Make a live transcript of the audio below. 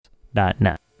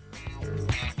The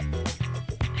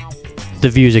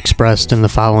views expressed in the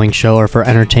following show are for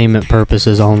entertainment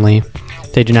purposes only.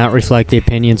 They do not reflect the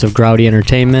opinions of Growdy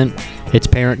Entertainment, its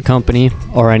parent company,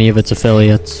 or any of its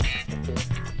affiliates.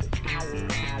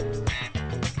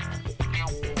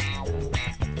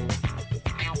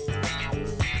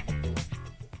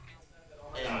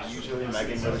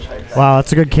 Wow,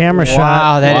 that's a good camera shot.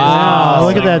 Wow, that is awesome.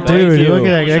 Look at that dude. Look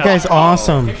at that. That guy's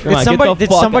awesome. Did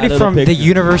somebody from the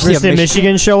University of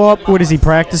Michigan show up? What is he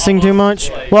practicing too much?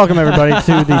 Welcome everybody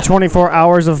to the 24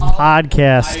 Hours of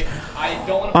Podcast.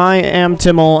 I am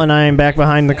Timmel and I am back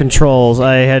behind the controls.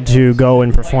 I had to go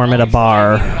and perform at a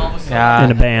bar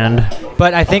in a band.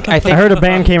 But I think I heard a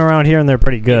band came around here and they're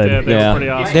pretty good. They were pretty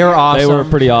awesome. They were awesome. They were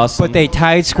pretty awesome. But they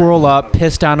tied Squirrel up,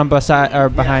 pissed on him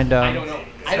behind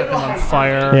on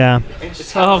fire. Yeah.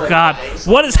 Oh God,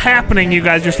 what is happening, you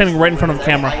guys? You're standing right in front of the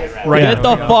camera. Right. Yeah. Get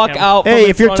the fuck out. Hey,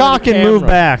 if you're talking, move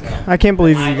back. I can't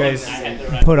believe you guys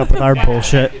put up with our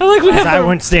bullshit. I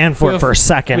wouldn't stand for it for a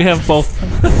second. We have both.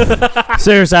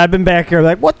 Seriously, I've been back here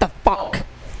like, what the fuck?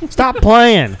 Stop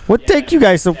playing. What take you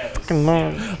guys so fucking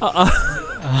long?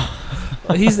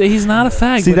 He's not a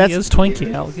fag, See, but he is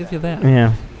Twinkie. I'll give you that.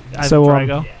 Yeah. So,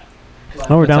 Drago.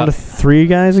 We're down to 3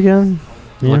 guys again?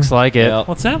 Yeah. Looks like it. Yeah.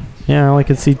 What's that? Yeah, I only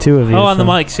can see 2 of you. Oh, on the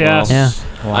mics, yes. Yeah.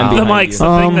 Wow. The mics,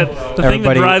 the thing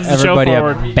that drives the show forward.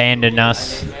 Everybody abandoned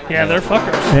us. Yeah, they're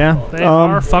fuckers. Yeah. They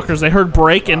are fuckers. They heard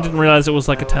break and didn't realize it was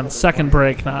like a 10-second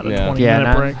break, not a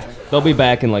 20-minute break. They'll be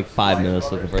back in like 5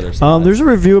 minutes looking for their stuff. There's a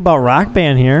review about Rock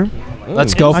Band here.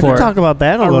 Let's go for it. I can talk about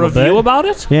that a little bit. A review about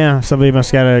it? Yeah, somebody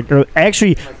must got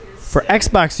actually, for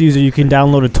Xbox user, you can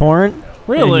download a torrent.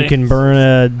 Really? And you can burn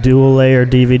a dual layer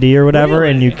DVD or whatever,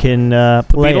 and you can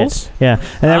play Beatles? it. Yeah,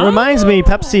 and that reminds me,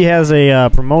 Pepsi has a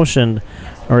promotion,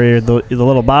 or the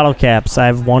little bottle caps.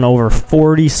 I've won over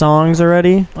 40 songs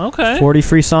already. Okay. 40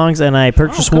 free songs, and I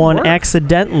purchased one work.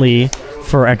 accidentally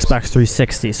for Xbox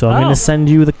 360. So I'm going to send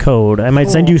you the code. I might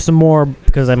send you some more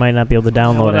because I might not be able to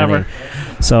download any.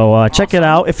 So check it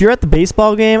out. If you're at the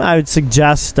baseball game, I would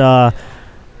suggest.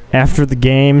 After the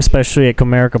game, especially at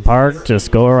Comerica Park, just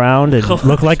go around and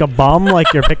look like a bum,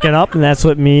 like you're picking up, and that's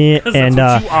what me and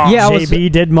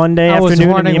JB did Monday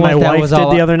afternoon, and me and my wife did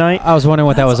the other night. I was wondering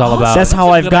what that was all about. That's how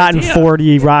I've gotten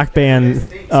 40 Rock Band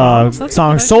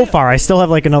songs so far. I still have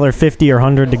like another 50 or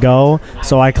 100 to go,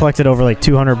 so I collected over like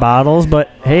 200 bottles. But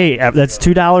hey, that's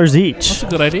 $2 each. That's a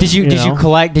good idea. Did you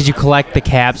collect the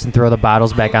caps and throw the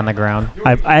bottles back on the ground?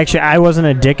 I wasn't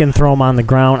a dick and throw them on the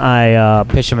ground. I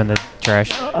pitched them in the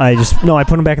trash. I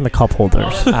put them back in the cup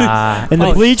holders. In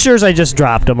the bleachers, I just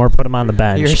dropped them or put them on the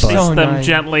bench. Place them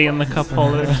gently in the cup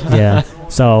holders. Yeah.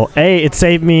 So, hey, it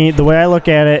saved me. The way I look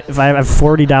at it, if I have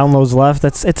 40 downloads left,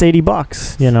 it's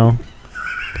 $80. You know.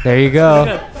 There you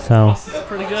go. So. That's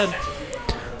pretty good.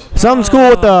 Something's cool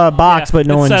with the box, but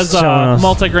no one's says showing us.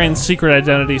 multigrain secret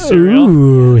identity cereal.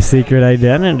 Ooh, secret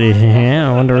identity. Yeah,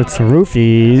 I wonder what's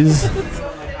roofies.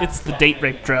 It's the date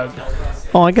rape drug.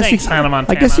 Oh, I guess Thanks, Hannah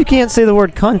Montana. I guess you can't say the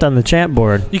word cunt on the chat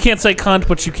board. You can't say cunt,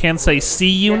 but you can say C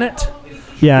unit.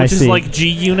 Yeah, which I see. is like G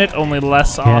unit, only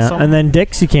less awesome. And then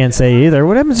dicks you can't say either.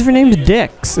 What happens if your name's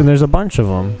Dix and there's a bunch of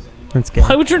them? That's good.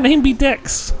 Why would your name be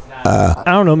Dix? I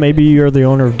don't know. Maybe you're the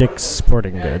owner of Dick's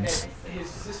Sporting Goods.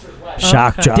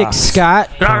 Shock jocks. Dick Scott.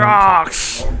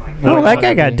 Oh, that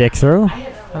guy got dick through.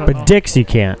 But dicks you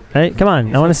can't. Hey, come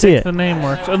on, I want to see it. The name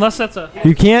works, unless that's a.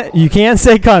 You can't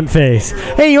say cunt face.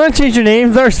 Hey, you want to change your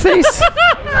name, Darth face?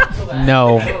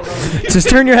 No. Just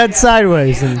turn your head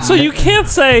sideways. So you can't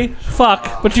say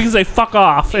fuck, but you can say fuck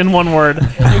off in one word. You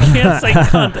can't say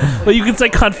cunt, but you can say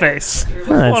cunt face.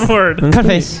 One word. Cunt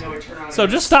face. So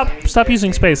just stop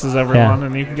using spaces, everyone,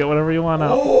 and you can get whatever you want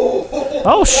out.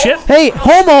 Oh shit! Hey,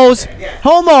 homos! Hey,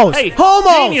 homos!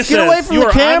 Geniuses. Get away from You the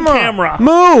are camera. on camera.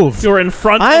 Move! You're in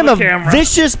front I am of the camera. a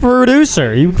vicious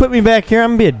producer. You put me back here,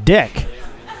 I'm gonna be a dick.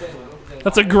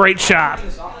 That's a great shot.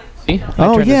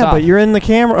 Oh yeah, but you're in the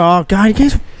camera. Oh god, you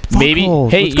guys. Maybe.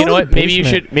 Hey, you know what? Maybe you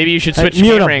should switch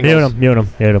camera angles. Mute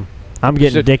him. I'm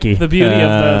getting dicky. The beauty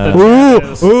of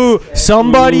the ooh!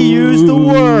 Somebody used the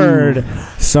word.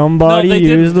 Somebody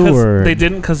used the word. They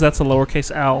didn't because that's a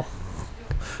lowercase L.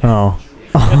 Oh.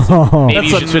 Maybe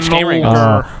you should switch camera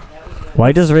angles.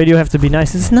 Why does radio have to be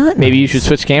nice? It's not. Maybe you should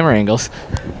switch camera angles.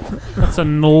 That's a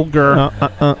nulger.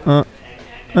 Oh,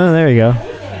 there you go.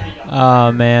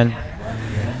 Oh man.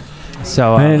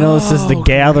 So I didn't know this is the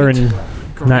gather and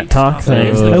not talk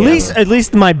thing. At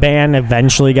least my band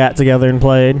eventually got together and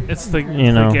played. It's the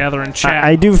the gather and chat.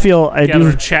 I do feel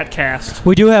chat cast.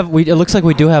 We do have. It looks like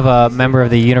we do have a member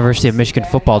of the University of Michigan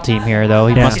football team here, though.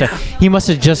 He must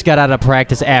have just got out of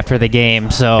practice after the game.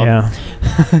 So yeah.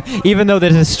 Even though they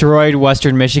destroyed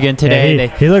Western Michigan today,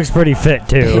 Yeah, he looks pretty fit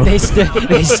too. they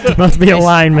Must be a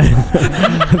lineman. Look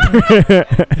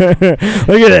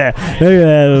at that! Look at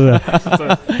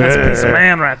that! That's a piece of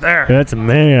man right there. That's a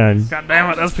man. God damn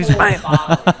it, that's a piece of man.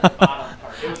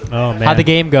 Oh man! How'd the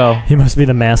game go? He must be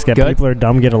the mascot. Good. People are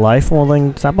dumb. Get a life. Well,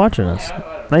 then stop watching us.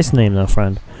 Nice name though,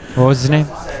 friend. What was his name?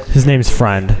 His name's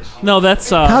Friend. No, that's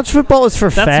College football is for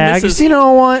that's fags. Mrs. You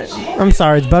know what? I'm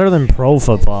sorry. It's better than pro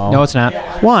football. No, it's not.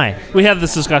 Why? we had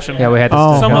this discussion. Yeah, we had this.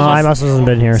 Oh, Some no, of us- I must have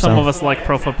been here. Some so. of us like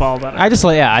pro football better. I just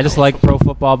like pro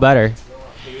football better.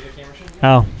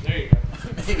 Oh,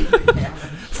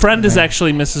 Friend is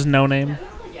actually Mrs. No Name,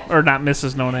 or not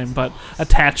Mrs. No Name, but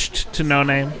attached to No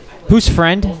Name. Who's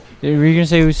friend? Were you gonna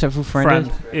say who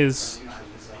friend is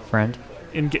Friend.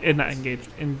 not engaged,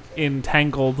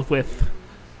 entangled with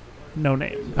No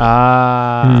Name.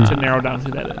 To To narrow down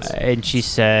who that is. And she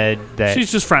said that.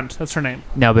 She's just Friend. That's her name.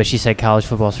 No, but she said college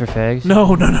football's for fags.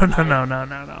 No.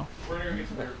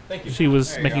 She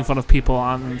was making fun of people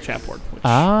on the chat board. Which,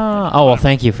 Oh well,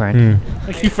 thank you, friend.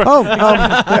 thank you for,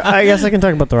 I guess I can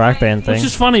talk about the Rock Band thing. which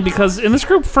is funny because in this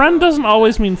group, friend doesn't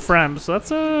always mean friend. So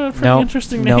that's a pretty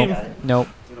interesting name. Nope.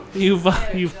 You've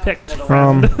picked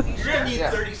friend.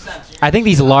 I think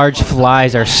these large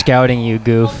flies are scouting you,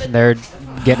 Goof. They're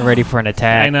getting ready for an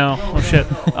attack. I know. Oh shit.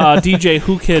 DJ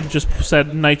Who Kid just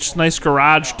said nice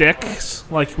garage dicks.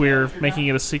 Like we're making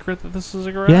it a secret that this is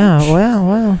a garage. Yeah,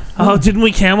 well. Oh, didn't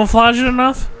we camouflage it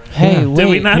enough? Hey, Did we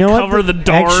wait. not You know what? cover the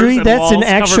doors Actually, and that's walls an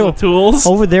covered actual- with tools?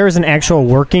 Over there is an actual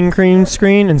working green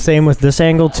screen, and same with this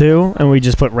angle too. And we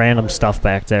just put random stuff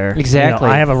back there. Exactly.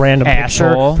 I have a random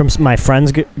Asshole. picture from my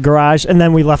friend's garage, and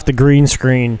then we left the green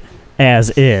screen as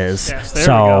is. Yes, there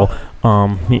so,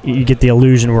 we you get the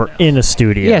illusion we're in a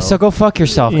studio. Yeah, so go fuck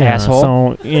yourself, Yeah, asshole.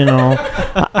 So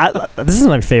this is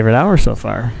my favorite hour so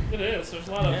far. It is. There's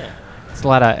a lot of. It's a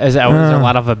lot of. Is there a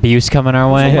lot of abuse coming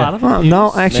our way? There's a lot of Well,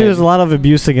 no, actually, there's a lot of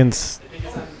abuse against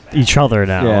each other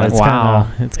now. Yeah. It's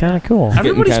it's kind of cool.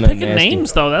 Everybody's kinda picking nasty.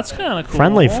 names though. That's kind of cool.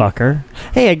 Friendly fucker.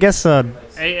 Hey, I guess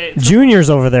Hey,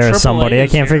 Junior's over there Triple is somebody. A I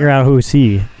is can't here. figure out who's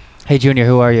he. Hey, Junior,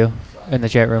 who are you in the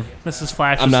chat room? Mrs.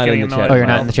 Flash I'm is not getting in the annoyed. chat Oh, you're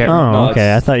not in the chat room. Oh, No,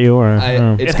 okay. I thought you were.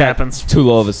 Oh. It's It got happens. too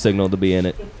low of a signal to be in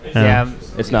it. Yeah.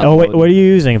 It's not. Oh, wait. What are you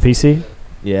using? A PC?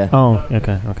 Yeah. Oh,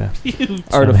 okay. You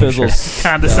Artificial.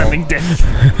 condescending dick.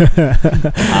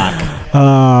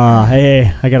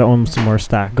 Hey, I gotta own some more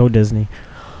stock. Go Disney.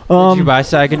 Did you buy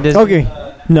Saigon Disney?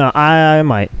 Okay. No, I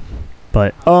might.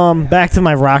 But back to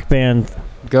my Rock Band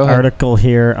Go ahead. article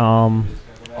here.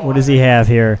 What does he have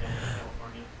here?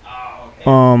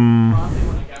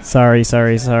 Sorry.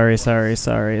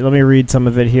 Let me read some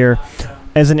of it here.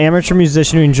 As an amateur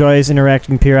musician who enjoys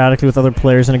interacting periodically with other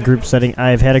players in a group setting,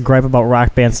 I've had a gripe about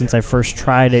Rock Band since I first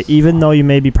tried it. Even though you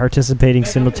may be participating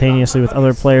simultaneously with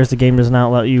other players, the game does not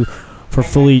let you for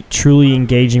truly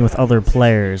engaging with other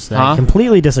players. I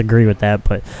completely disagree with that,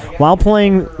 but while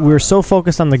playing, we're so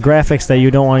focused on the graphics that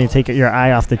you don't want to take your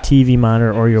eye off the TV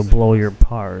monitor or you'll blow your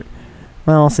part.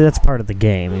 Well, see, that's part of the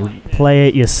game. You play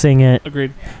it, you sing it.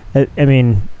 Agreed. I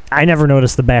mean, I never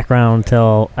noticed the background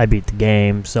until I beat the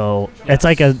game, so it's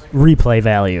like a replay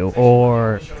value,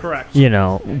 or Correct.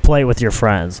 play it with your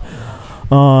friends.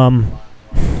 I'm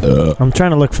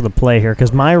trying to look for the play here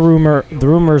because the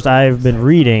rumors I've been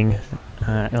reading.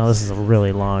 This is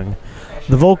really long.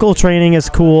 The vocal training is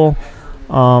cool.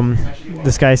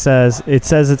 This guy says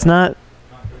it's not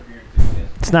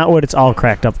what it's all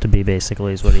cracked up to be.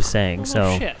 Basically, is what he's saying.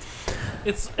 So. Shit.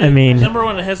 Number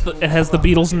one, it has the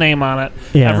Beatles name on it.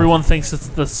 Yeah. Everyone thinks it's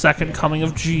the second coming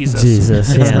of Jesus.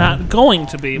 Jesus, It's yeah. not going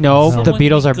to be. No, but the it's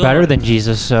Beatles are good. better than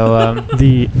Jesus. So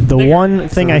The one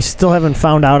thing I still haven't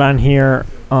found out on here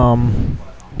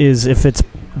is if it's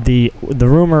the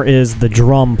rumor is the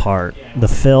drum part, the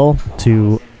fill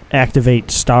to activate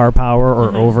star power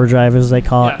or overdrive as they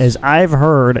call it. Yes. As I've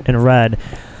heard and read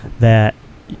that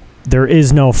there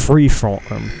is no free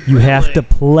form. You have to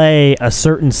play a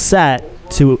certain set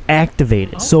to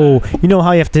activate it. So you know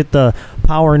how you have to hit the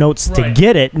power notes to Right.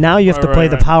 get it. Now you have to play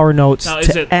the power notes Now,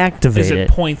 to activate is it it.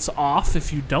 points off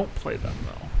if you don't play them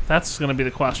though? That's going to be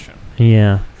the question.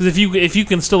 Yeah. Because if you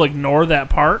can still ignore that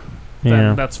part, then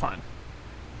Yeah. that's fine.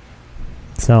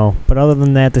 So, but other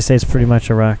than that, they say it's pretty much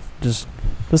just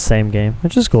the same game,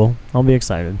 which is cool. I'll be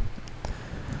excited.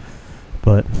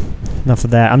 But enough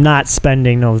of that. I'm not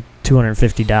spending no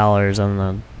 $250 on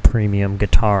the premium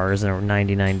guitars or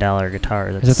 $99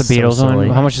 guitars. is it the Beatles one?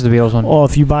 How much is the Beatles one? Oh,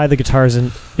 if you buy the guitars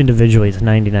individually, it's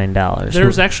 $99.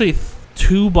 There's actually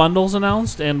 2 bundles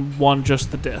announced and one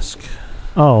just the disc.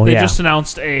 Oh, They yeah. just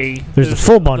announced There's the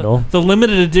full bundle. The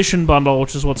limited edition bundle,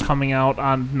 which is what's coming out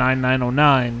on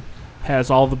 9909. has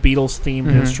all the Beatles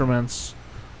themed instruments.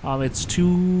 It's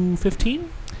 $215.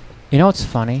 You know what's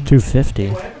funny?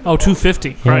 $250. Oh,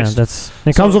 $250. Yeah,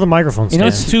 it comes with a microphone stand. You know,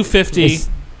 it's $250,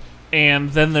 and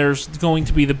then there's going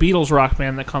to be the Beatles Rock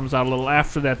Band that comes out a little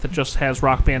after that just has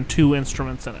Rock Band 2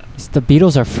 instruments in it. The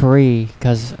Beatles are free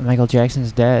because Michael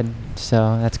Jackson's dead,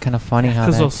 so that's kind of funny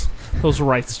how those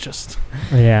rights just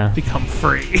become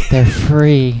free. They're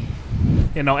free.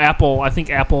 You know, I think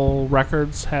Apple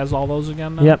Records has all those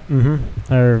again now. Yep.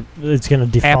 Or it's going to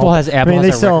default. Apple has a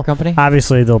record company?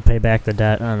 Obviously, they'll pay back the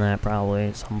debt on that probably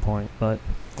at some point. But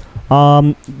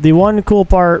the one cool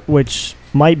part, which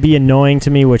might be annoying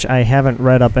to me, which I haven't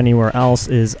read up anywhere else,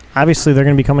 is obviously they're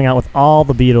going to be coming out with all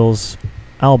the Beatles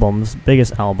albums,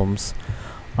 biggest albums.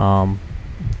 But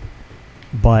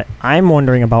I'm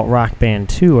wondering about Rock Band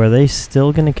 2. Are they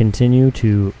still going to continue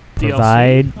to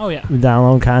provide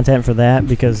download content for that?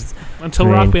 Because until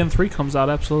Rock Band 3 comes out,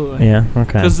 absolutely. Yeah,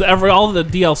 okay. Because all the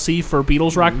DLC for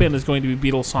Beatles Rock Band is going to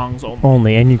be Beatles songs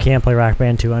only. And you can't play Rock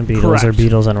Band 2 on Beatles or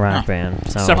Beatles on Rock Band.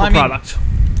 So. Separate product.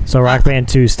 So Rock Band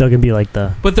 2 is still going to be like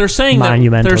the But they're saying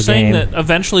monumental that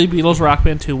eventually Beatles Rock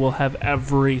Band 2 will have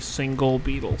every single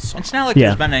Beatles song. It's not like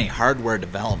there's been any hardware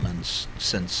developments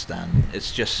since then.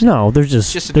 It's just they're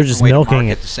just milking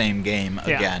it. The same game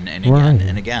again and again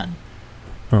and again.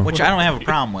 Which I don't have a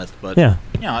problem with, but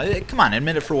you know, come on,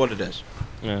 admit it for what it is.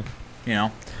 Yeah. You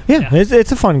know. Yeah,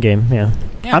 it's a fun game. Yeah,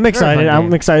 I'm excited.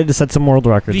 I'm excited to set some world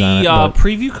records on it. The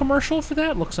preview commercial for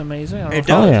that looks amazing. I don't know if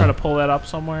I'll try to pull that up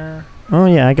somewhere. Oh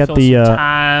yeah, I got fill the. Some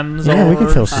times we can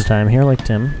fill some time here, like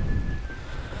Tim.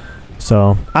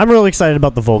 So I'm really excited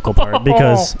about the vocal part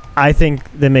because I think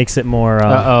that makes it more.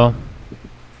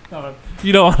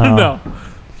 You don't want to know.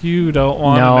 You don't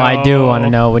want to know. No, I do want to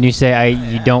know. When you say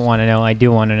you don't want to know, I do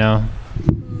want to know.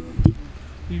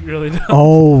 You really don't.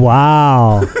 Oh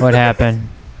wow! What happened?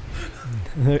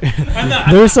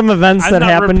 There's some events that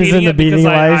happened in the Beating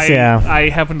Lives. I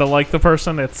happen to like the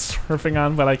person it's riffing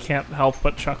on, but I can't help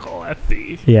but chuckle at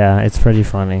the. Yeah, it's pretty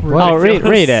funny. Well, read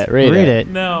it.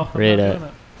 No, read it.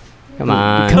 Come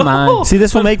on. See,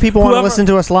 this will make people want to listen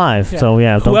to us live. Yeah. So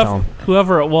don't tell them.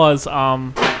 Whoever it was,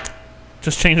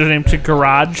 just changed the name to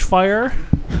Garage Fire,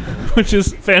 which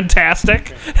is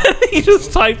fantastic. He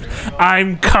just typed,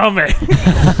 "I'm coming."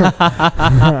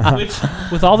 Which,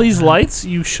 with all these lights,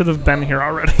 you should have been here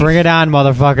already. Bring it on,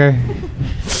 motherfucker.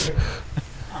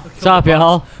 What's up,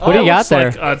 y'all? What do you got there?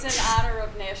 It's in honor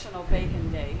of National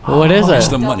Bacon Day. What is it? It's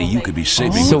the money you could be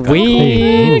saving.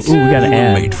 Sweet. Ooh, we got an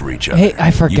ad. Made for each other. Hey,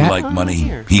 I forgot. You like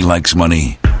money. He likes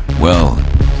money. Well,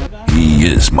 he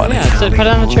is money. Yeah, so put it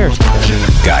on the chairs.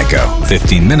 Geico.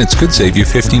 15 minutes could save you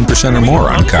 15% or more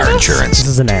on car insurance. This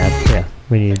is an ad. Yeah,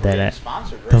 we needed that ad.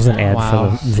 That was an ad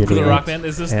for the video. For the Rock Band?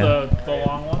 Is this the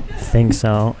long one? I think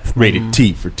so. Rated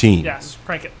T for teen. Yes,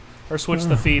 crank it. Or switch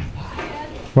the feed.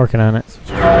 Working on it. Switch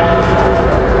it.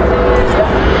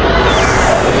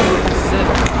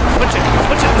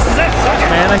 This is it. Suck it.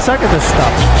 Man, I suck at this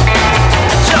stuff.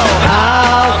 So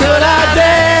how could I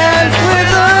dance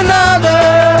with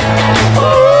another?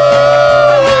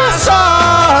 Ooh, I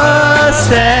saw her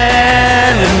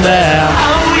standing there.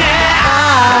 Oh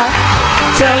yeah.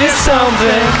 I tell you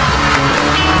something.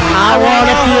 I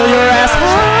wanna feel your ass.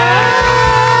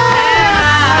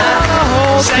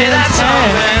 Say that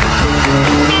something.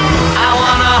 I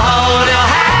wanna hold your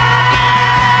hand.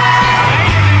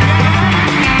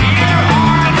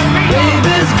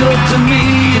 Baby's good to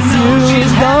me. You know she's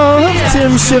love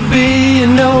Tim Shavy. You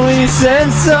know he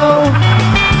said so.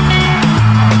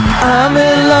 I'm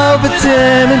in love with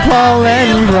Tim and Paul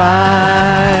and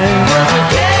Brian.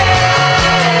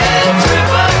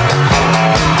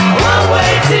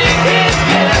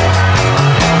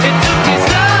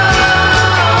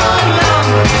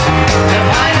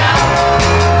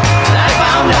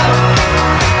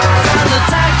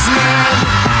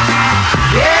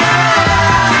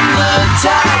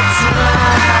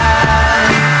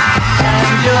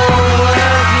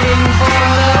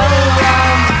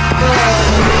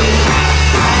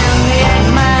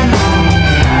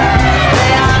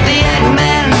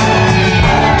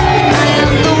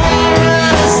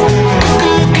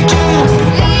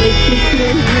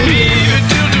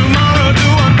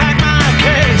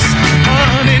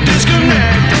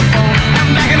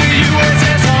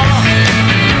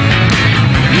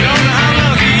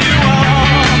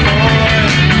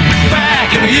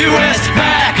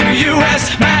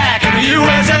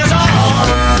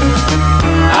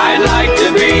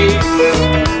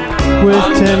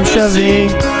 With Tim Shavy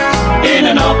in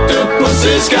an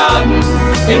octopus's garden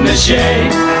in the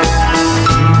shade.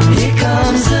 Here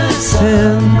comes the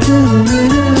sun.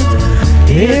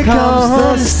 Here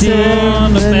comes the steam,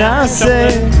 and I say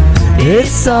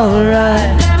it's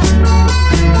alright.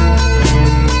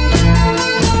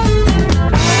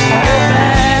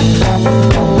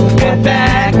 Get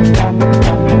back,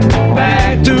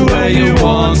 back to where you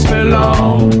once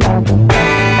belonged. Get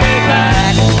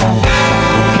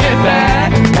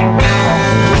back,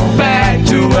 back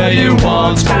to where you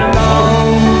once belonged.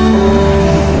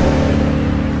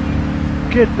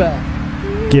 Get back.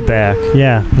 Get back.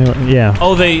 Yeah.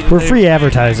 Oh, We're free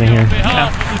advertising here.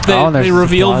 They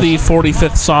revealed the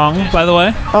 45th song, by the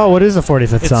way. Oh, what is the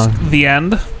 45th song? It's The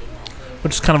End,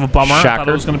 which is kind of a bummer. I thought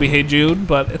it was going to be Hey Jude,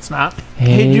 but it's not.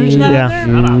 Hey Jude's not on there?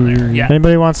 Not on there. Yeah.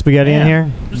 Anybody want spaghetti in here?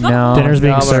 No. Dinner's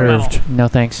being served. No,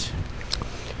 thanks.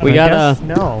 We got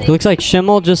no. It looks like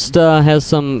Schimmel just has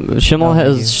some. Schimmel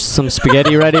has some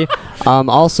spaghetti ready.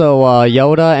 Also,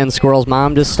 Yoda and Squirrel's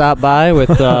mom just stopped by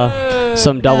with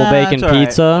some double bacon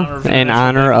pizza in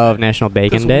honor of National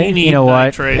Bacon Day. You know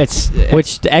what? It's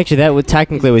which actually that would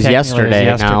technically was yesterday.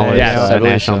 Now it's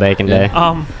National Bacon Day.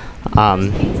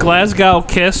 Glasgow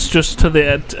Kiss just to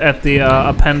the at the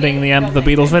appending the end of the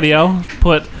Beatles video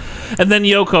put. And then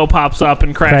Yoko pops up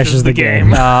and crashes the game.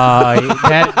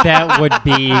 That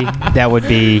would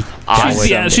be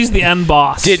awesome. She's the end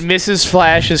boss. Did Mrs.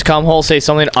 Flash's Cumhole say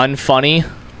something unfunny?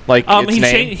 Like its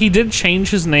name? He did change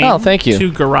his name. Oh, thank you.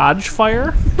 To Garage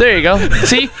Fire. There you go.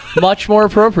 See, much more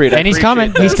appropriate. And he's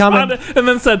coming. He's coming. And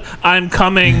then said, "I'm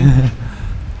coming."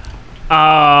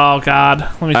 Oh God!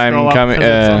 Let me scroll up.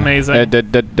 It's amazing. Oh,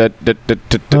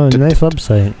 nice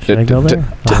website. Should I go there?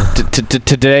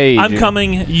 Today, I'm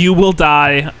coming. You will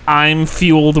die. I'm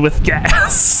fueled with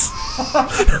gas.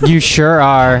 You sure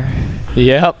are.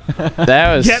 Yep.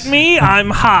 That was. Get me? I'm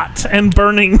hot and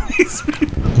burning these people.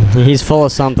 He's full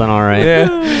of something, all right.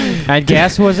 Yeah. And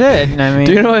gas was it. I mean,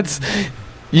 do you know what's?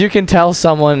 You can tell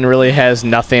someone really has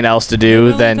nothing else to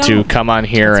do than to come on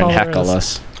here and heckle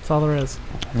us. That's all there is.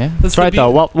 Yeah, that's right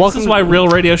though. Well, this is why real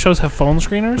radio shows have phone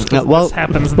screeners. This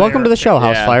happens. Welcome to the show,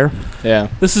 Housefire. Yeah.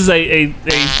 This is a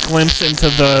glimpse into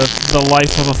the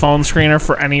life of a phone screener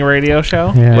for any radio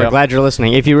show. Yeah. We're glad you're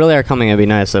listening. If you really are coming, it'd be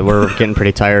nice. We're getting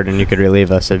pretty tired, and you could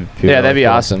relieve us. That'd be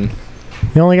awesome.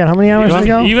 You only got how many hours to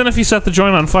go? Even if you set the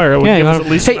joint on fire, it would give us at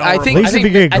least. Hey, I think it'd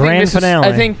be a grand finale.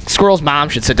 I think Squirrel's mom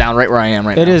should sit down right where I am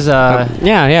right now. It is.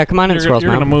 Yeah. Come on in, Squirrel's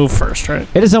mom. You're gonna move first, right?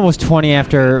 It is almost 20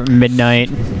 after midnight.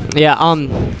 Yeah.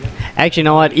 Actually, you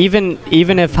know what? Even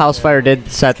if Housefire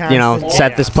did set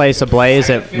this place ablaze,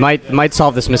 it might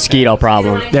solve this mosquito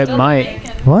problem. That might.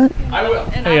 What?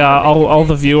 Hey, all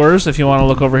the viewers, if you want to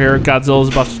look over here, Godzilla's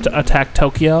about to attack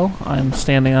Tokyo. I'm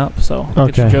standing up, so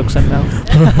get your jokes in now.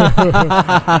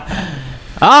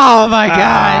 Oh my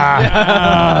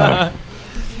God!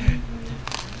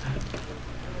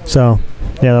 So,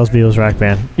 yeah, that was Beatles Rock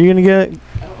Band. You gonna get it,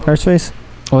 Arseface?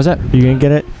 What was that? You gonna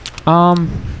get it?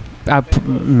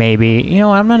 Maybe. You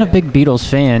know, I'm not a big Beatles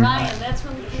fan.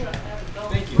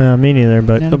 Me neither,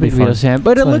 but it'll be fun. Beatles fan.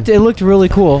 But it looked really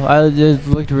cool. It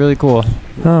looked really cool.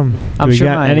 I'm sure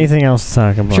got anything else to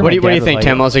talk about? What do you think,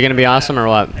 Tim? Was it going to be awesome or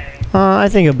what? I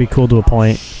think it'll be cool to a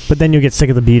point, but then you'll get sick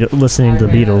of listening to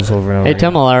the Beatles over and over. Hey,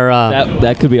 Tim,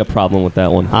 that could be a problem with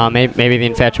that one. Maybe the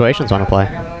Infatuations want to play.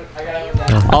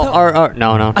 No.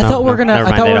 I thought we're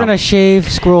gonna shave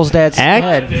Squirrel's dad's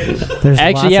head.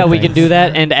 Actually, yeah, we can do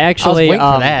that. And actually, I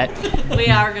was waiting for that. We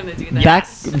are gonna do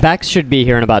that. Bex should be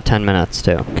here in about 10 minutes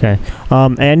too. Okay.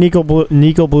 And Nico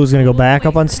Blue's gonna go back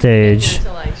up on stage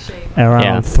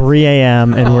around 3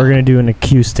 a.m. and we're gonna do an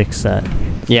acoustic set.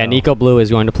 Yeah, Nico Blue is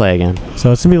going to play again.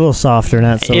 So it's gonna be a little softer,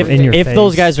 not so in your face. If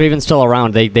those guys are even still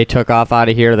around, they took off out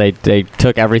of here. They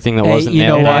took everything that wasn't. You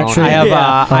know what? Actually,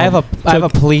 I have a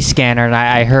police scanner, and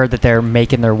I heard that they're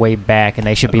making their way back, and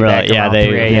they should be back around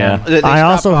 3 a.m. They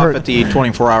also heard at the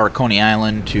 24-hour Coney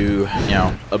Island to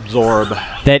absorb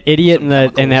that idiot in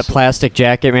that plastic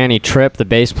jacket. Man, he tripped. The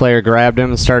bass player grabbed him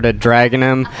and started dragging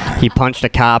him. He punched a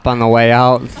cop on the way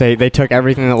out. They took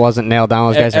everything that wasn't nailed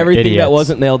down. Those guys are idiots. Everything that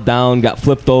wasn't nailed down got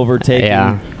flipped over, taken.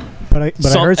 Yeah. But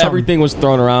I heard everything was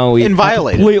thrown around. We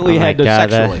completely had to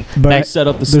sexually. But set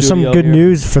up the there's some good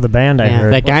news for the band. I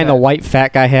heard that guy in the white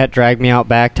fat guy hat dragged me out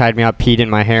back, tied me up, peed in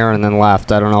my hair, and then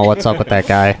left. I don't know what's up with that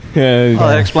guy.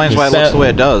 That explains why it looks the way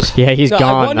it does. Yeah, he's gone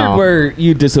I wondered where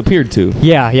you disappeared to.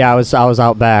 Yeah, I was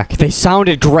out back. They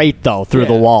sounded great though through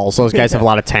the walls. Those guys have a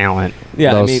lot of talent.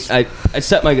 Yeah, I mean, I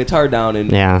set my guitar down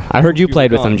and I heard you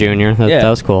played with them, Junior. That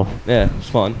was cool. Yeah, it was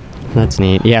fun. That's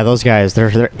neat. Yeah, those guys,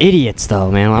 they're idiots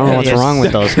though, man. I don't know what's wrong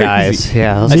with those guys.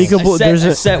 Yeah, Nico Blue, there's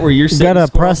a set where you're got a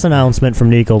press announcement from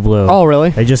Nico Blue. Oh, really?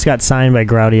 They just got signed by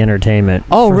Growdy Entertainment.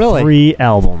 Oh, really? 3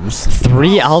 albums.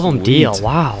 3 album deal.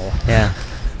 Wow. Yeah.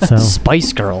 So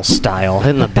Spice Girls style,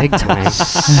 hitting the big time.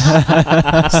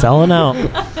 selling out.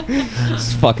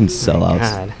 It's fucking sellouts.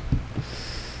 God.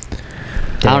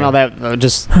 I don't know that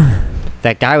just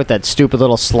that guy with that stupid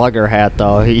little slugger hat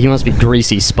though. He must be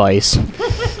Greasy Spice.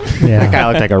 Yeah. That guy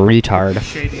looked like a retard.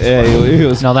 Yeah, he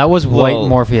was. No, that was White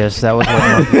Morpheus. That was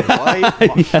White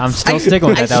Morpheus. I'm still sticking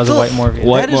with that. That was a White Morpheus.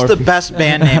 That is the best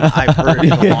band name I've heard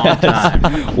in a long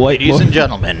time. Ladies and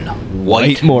gentlemen,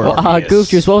 White Morpheus. Goof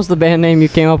Juice, what was the band name you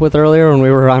came up with earlier when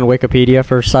we were on Wikipedia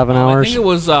for 7 hours? I think it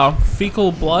was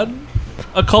Fecal Blood?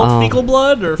 Occult Fecal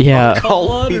Blood? Or yeah,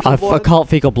 Occult Blood? Occult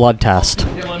Fecal Blood Test.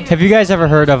 Have you guys ever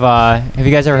heard of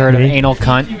Anal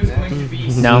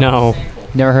Cunt? No.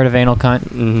 Never heard of Anal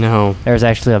Cunt? No. There's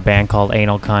actually a band called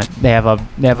Anal Cunt. They have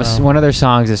one of their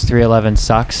songs is 311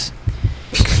 Sucks,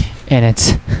 and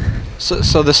it's.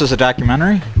 So this is a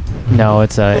documentary? No,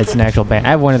 it's an actual band. I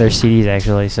have one of their CDs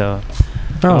actually. So.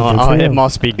 It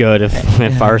must be good if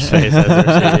Farceface has their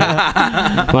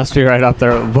CD. Must be right up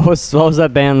there. What was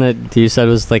that band that you said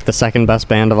was like the second best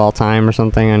band of all time or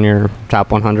something on your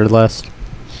top 100 list?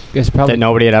 It's probably that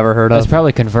nobody had ever heard of. It's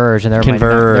probably Converge, and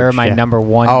they're my number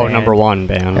one. Oh, band. number one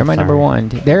band. They're my number one.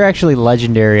 They're actually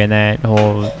legendary in that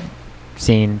whole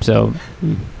scene. So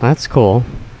that's cool.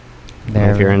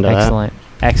 They're if you're into excellent.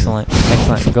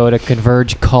 Go to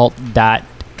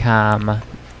convergecult.com.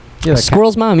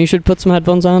 Squirrel's mom, you should put some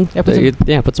headphones on.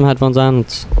 Yeah, put some headphones on.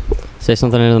 Let's say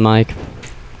something into the mic.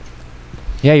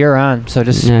 Yeah, you're on. So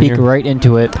just speak right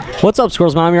into it. What's up,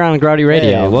 Squirrel's mom? You're on Growdy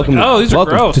Radio. Hey, welcome. These are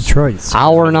gross. Detroit.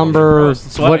 Hour number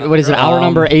what is it? Hour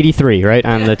number 83, right,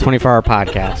 on the 24-hour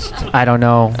podcast. I don't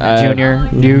know, Junior.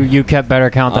 You kept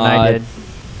better count than I did. I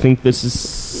think this is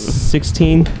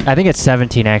 16. I think it's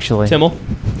 17 actually. Timmel.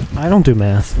 I don't do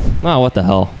math. Oh, what the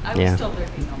hell? I was told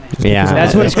there'd be no math. Yeah,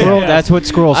 That's what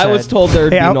Squirrel said. I was told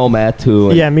there'd be no math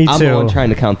too. Yeah, me I'm too. the one trying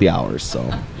to count the hours, so.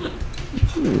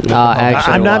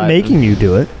 Actually, I'm not making you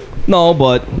do it. No,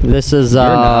 but this is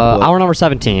hour number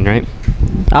 17, right?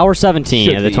 Hour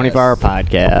 17 of the 24-hour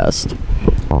podcast.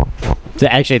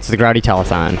 Actually, it's the Growdy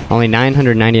Telethon. Only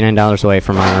 $999 away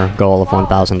from our goal of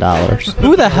 $1,000.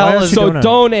 Who the hell is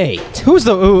donate? Who's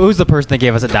the person that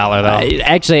gave us $1 though?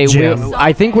 Actually,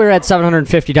 I think we're at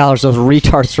 $750. Those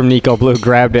retards from Nico Blue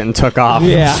grabbed it and took off.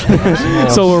 Yeah.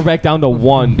 So we're back down to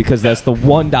 $1 because that's the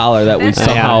 $1 that we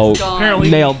somehow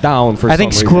nailed down for. I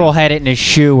think some Squirrel reason. had it in his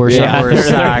shoe or something. Or his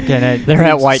sock, and they're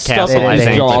at White Castle. I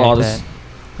think.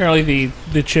 Apparently,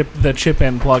 the chip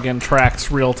in plugin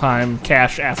tracks real time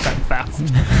cash asset theft.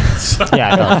 So.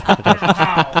 Yeah,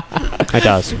 it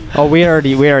does. Oh, we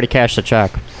already cashed the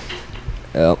check.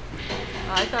 Yep.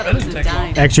 I thought it was a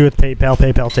dime. Actually, with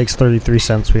PayPal takes 33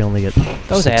 cents. We only get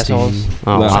those 16. assholes.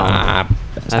 Oh, wow.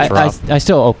 That's rough. I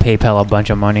still owe PayPal a bunch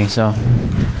of money, so.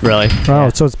 Really? Oh,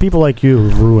 so it's people like you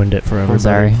who ruined it for everybody. I'm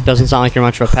sorry. Doesn't sound like you're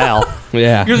much of a pal.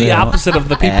 Yeah. You're the opposite of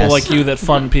the people like you that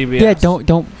fund PBS. Yeah, don't.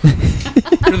 You're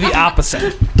the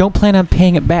opposite. Don't plan on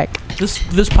paying it back. This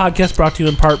podcast brought to you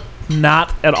in part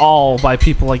not at all by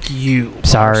people like you.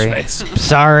 Sorry.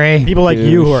 People like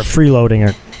you who are freeloading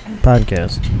our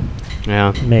podcast.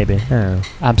 Yeah, maybe. I don't know.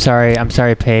 I'm sorry,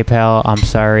 PayPal. I'm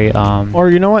sorry.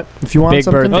 Or you know what? If you want Big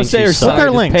something, Bird, click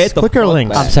our links. Click our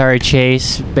links. I'm sorry,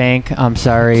 Chase Bank. I'm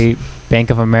sorry,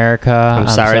 Bank of America. I'm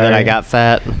sorry that I got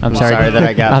fat. I'm sorry that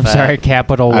I got I'm fat. sorry,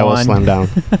 Capital One. I will slim down.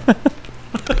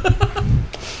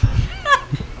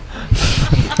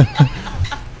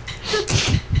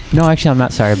 No, actually, I'm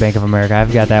not sorry, Bank of America.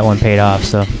 I've got that one paid off.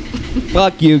 So.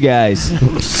 Fuck you guys.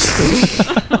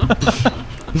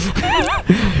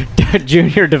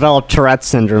 Junior developed Tourette's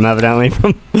syndrome, evidently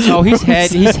from. Oh, he's had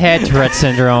Tourette's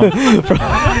syndrome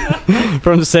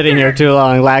from sitting here too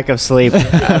long, lack of sleep.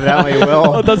 Evidently,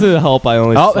 will. It doesn't help. I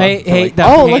only. Oh, hey.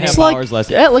 Looks like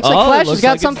Flash has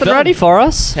got something ready for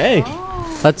us. Hey,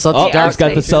 let's Dark's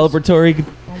got the celebratory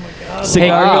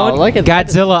cigar going. Look at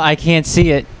Godzilla. I can't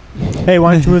see it. Hey,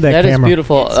 why don't you move that camera? That is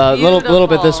beautiful. Little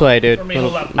bit this way, dude.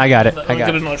 I got it. I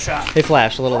got another shot. Hey,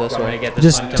 Flash, a little this way.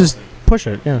 Just push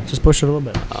it. Yeah, just push it a little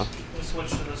bit.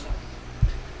 Switch to this one.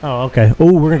 Oh, okay.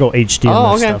 Oh, we're gonna go HD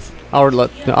on this stuff. We'll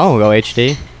go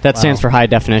HD. That stands for high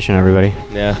definition, everybody.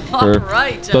 Yeah. All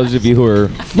right. Those of you who are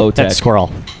low tech. That's Squirrel.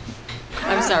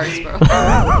 I'm sorry, Squirrel.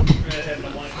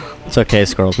 It's okay,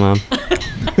 Squirrel's mom.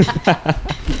 I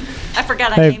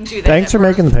forgot I named you that. Thanks for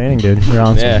making the painting, dude. You're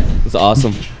awesome. Yeah, it's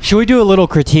awesome. Should we do a little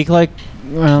critique like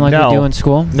we do in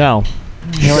school? No.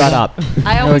 Shut up.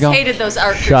 I always hated those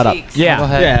art critiques.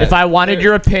 Yeah. If I wanted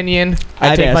your opinion,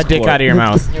 I'd take my dick out of your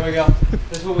mouth. Here we go.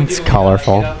 This is what we It's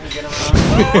colorful.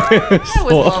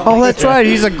 Oh, that's right.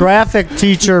 He's a graphic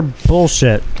teacher.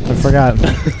 Bullshit. I forgot.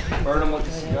 I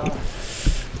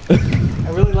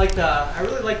really like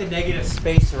like the negative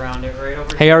space around it right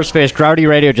over Hey, Art Space, Grouty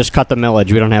Radio just cut the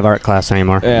millage. We don't have art class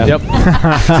anymore. Yeah. Yep.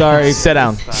 Sorry. Sit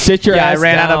down. Sit your ass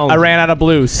down. I ran out of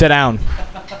blue. Sit down.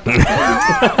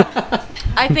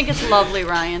 I think it's lovely,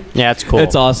 Ryan. Yeah, it's cool.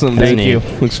 It's awesome. Thank you.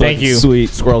 Thank you. Sweet.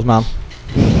 Squirrel's mom.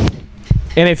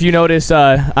 And if you notice,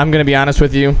 I'm going to be honest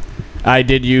with you. I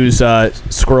did use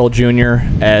Squirrel Jr.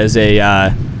 as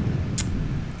a...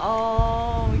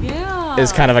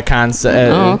 as kind of a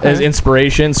concept, as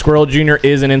inspiration. Squirrel Jr.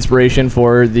 is an inspiration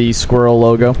for the squirrel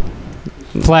logo.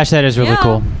 Flash, that is really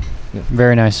cool.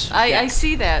 Very nice. I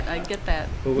see that. I get that.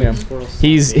 Yeah.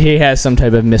 He has some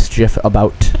type of mischief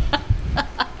about.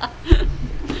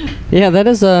 Yeah, that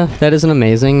is an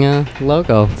amazing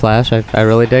logo, Flash. I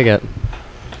really dig it.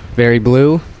 Very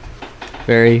blue,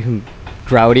 very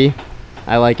grouty.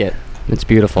 I like it. It's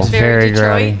beautiful. It's very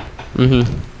grouty.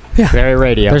 Mm-hmm. Yeah. Very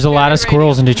radio. There's a lot of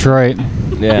squirrels in Detroit.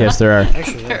 Yeah. Yes, there are.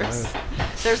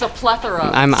 There's a plethora.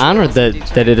 I'm honored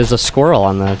that it is a squirrel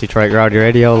on the Detroit Grouty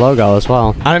Radio logo as well.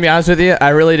 I'm gonna be honest with you. I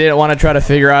really didn't want to try to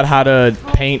figure out how to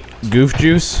paint Goof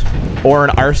Juice or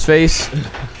an arse face.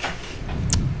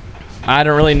 I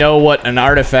don't really know what an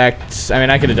artifact. I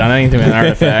mean, I could have done anything with an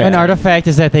artifact. An artifact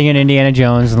is that thing in Indiana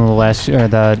Jones and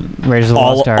the Raiders of the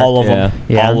Lost Ark. All of them.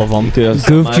 Yeah. All of them.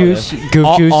 Goof Juice.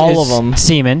 Goof Juice. All is of them.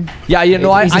 Seaman. Yeah, you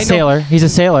know, He's a sailor. He's a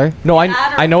sailor. No,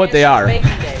 I know what they are.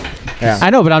 Yeah.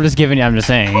 I know, but I'm just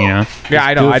saying, you know. Yeah,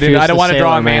 I know. I don't want to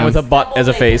draw a man with a butt as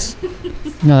a face.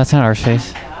 No, that's not our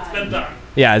face. It's been done.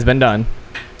 Yeah, it's been done.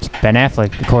 Ben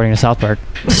Affleck, according to South Park.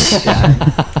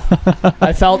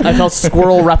 I felt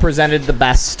Squirrel represented the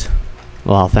best.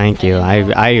 Well, thank you.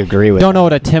 I agree with Don't know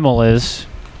what a Timmel is.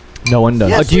 No one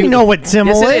does. Yes, do you know what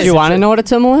Timmel is? Do you want to know what a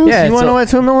Timmel is? Yeah, you want to know what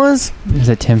Timmel is? Is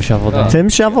it Tim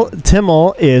Shovel?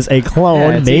 Timmel is a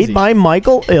clone made by Mike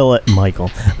Ilitch.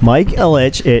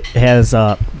 It has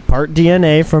part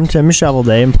DNA from Tim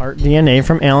Shovelday and part DNA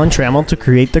from Alan Trammell to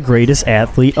create the greatest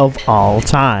athlete of all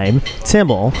time,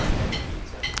 Timmel.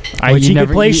 Which he could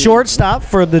play shortstop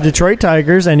for the Detroit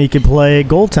Tigers, and he could play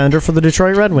goaltender for the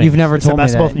Detroit Red Wings. You've never told me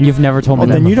that. You've never told me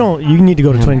that. Then you need to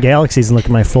go to Twin Galaxies and look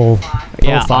at my full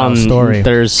profile story.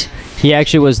 He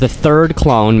actually was the third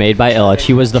clone made by Ilitch.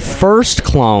 He was the first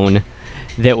clone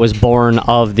that was born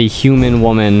of the human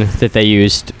woman that they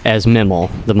used as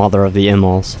Mimmel, the mother of the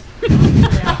Immels.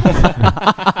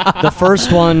 The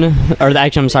first one,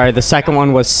 the second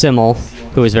one was Simmel,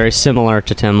 who is very similar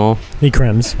to Timmel. He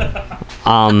crims.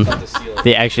 Simmel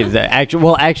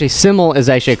is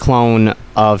actually a clone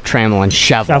of Trammell and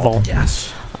Shevel.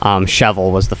 Yes.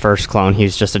 Shevel was the first clone. He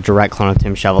was just a direct clone of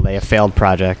Tim Shovelday, a failed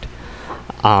project.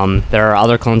 There are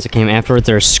other clones that came afterwards.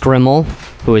 There's Scrimmel,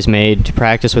 who was made to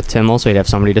practice with Timmel, so he'd have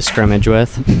somebody to scrimmage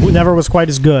with. Who never was quite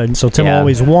as good, so Timmel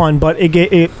always won, but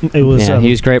it was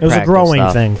he was great. It was a growing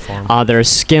thing for him. There's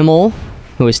Skimmel,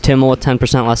 who is Timmel with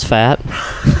 10% less fat.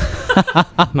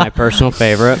 My personal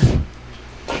favorite.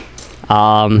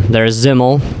 There's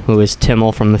Zimmel, who is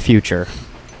Timmel from the future.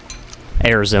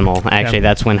 Air Zimmel. Actually,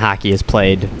 that's when hockey is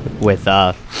played with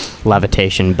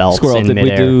levitation belts in midair.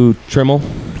 Did we do Trimmel?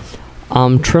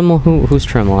 Trimmel. Who's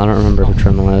Trimmel? I don't remember who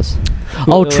Trimmel is.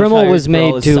 Trimmel was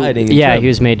made to. Yeah, he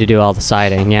was made to do all the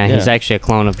siding. Yeah, he's actually a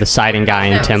clone of the siding guy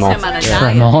in Timmel.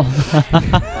 Trimmel.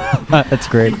 That's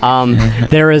great.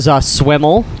 There is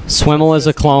Swimmel. Swimmel is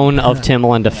a clone of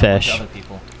Timmel and a fish.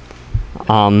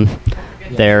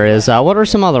 There is. What are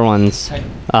some other ones?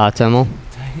 Timmel.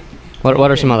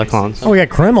 What are some other clones? Oh, we got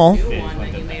Krimmel.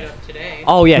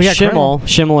 Oh yeah, Schimmel.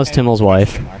 Schimmel is Timmel's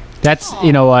wife. That's what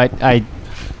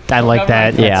I like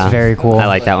that. Yeah, that's very cool. I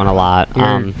like that one a lot.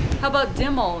 How about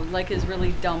Dimmel, like his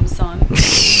really dumb son?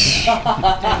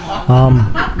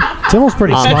 Timmel's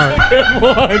pretty smart.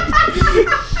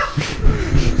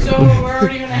 So we're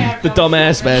already gonna have the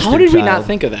dumbass bastard. How did we not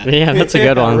think of that? Yeah, that's a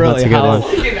good one. Really, that's a good one.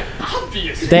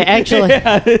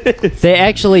 They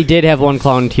actually did have one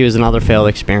clone. He was another failed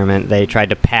experiment. They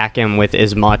tried to pack him with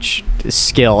as much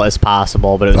skill as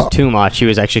possible, but it was too much. He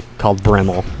was actually called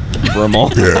Brimmel.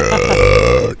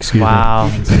 Excuse me. Wow.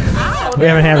 We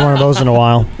haven't had one of those in a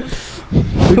while.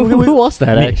 Who was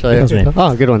that, actually? That was me.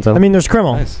 Oh, good one, Tim. I mean, there's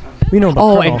Krimmel. Nice. We know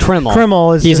about Krimmel. And Krimmel.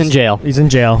 Krimmel is... He's in jail. He's in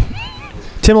jail.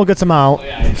 Timmel gets him out.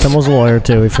 Timmel's a lawyer,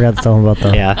 too. We forgot to tell him about the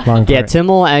long career.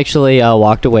 Timmel actually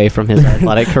walked away from his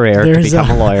athletic career to become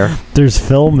a lawyer. There's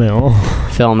Phil Mill.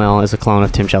 Phil Mill is a clone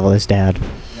of Tim Shovelay's dad.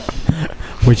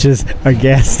 Which is a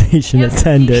gas station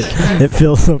attendant that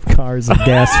fills up cars with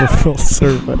gas for full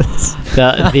service.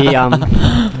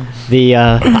 The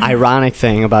ironic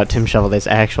thing about Tim Shovelay's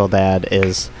actual dad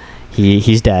is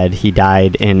he's dead. He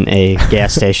died in a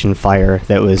gas station fire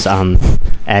that was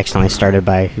accidentally started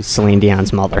by Celine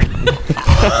Dion's mother.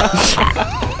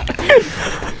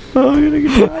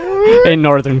 In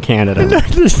northern Canada.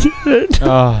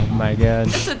 Oh my god.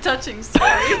 It's a touching story.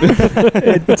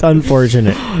 It's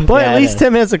unfortunate, but at least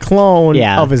Tim has a clone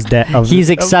of his dad. He's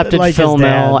accepted like Phil his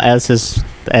dad. Mill as his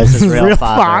real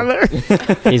father.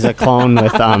 He's a clone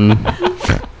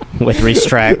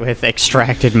with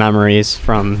extracted memories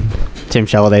from Tim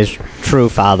Shelday's true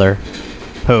father,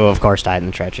 who of course died in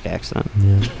a tragic accident.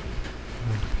 Yeah.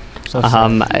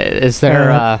 Is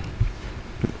there?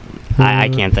 I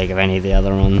can't think of any of the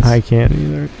other ones. I can't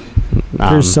either.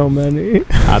 There's so many.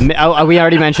 We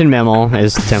already mentioned Mimmel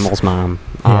is Timmel's mom.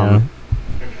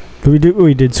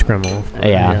 We did Scrimmel.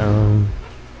 Yeah.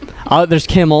 There's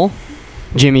Kimmel,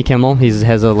 Jimmy Kimmel. He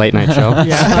has a late night show. I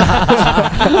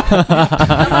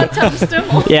like Tom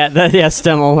Stimmel.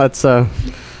 Stimmel. That's a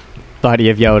buddy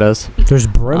of Yoda's. There's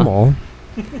Brimmel.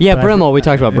 Yeah, Brimmel. We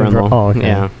talked about Brimmel. Oh,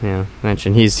 okay. Yeah.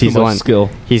 Mentioned he's the one. Skill.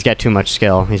 He's got too much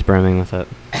skill. He's brimming with it.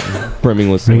 Brimming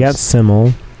with. We got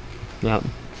Simmel. Yep.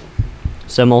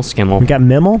 Simmel, Skimmel. We got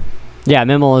Mimmel. Yeah,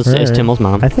 Mimmel is Timmel's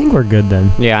mom. I think we're good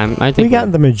then. Yeah, I think we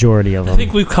got the majority of them. I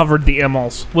think we've covered the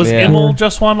Immels. Was Immel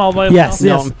just one all by itself?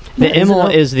 Yes. The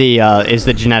Immel is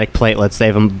the genetic platelets. They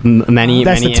have many.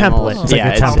 That's many the template. Immels.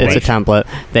 It's a template.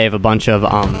 They have a bunch of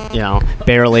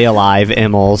barely alive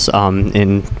Immels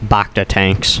in Bacta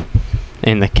tanks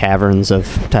in the caverns of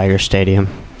Tiger Stadium.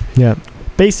 Yeah.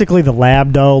 Basically, the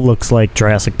lab dough looks like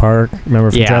Jurassic Park. Remember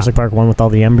from Jurassic Park 1 with all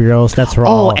the embryos? That's raw.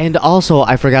 Oh, and also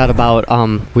I forgot about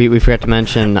we forgot to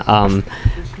mention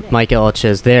Mike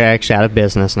Ilitch's. They're actually out of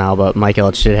business now, but Mike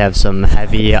Ilitch did have some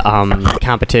heavy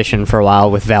competition for a while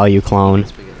with Value Clone.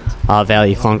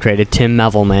 Value Clone created Tim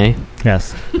Mevelmay.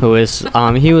 Yes. Who is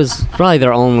he was probably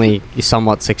their only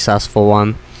somewhat successful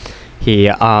one. They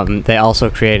also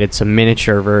created some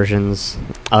miniature versions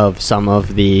of some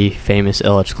of the famous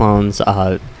Ilitch clones.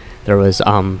 There was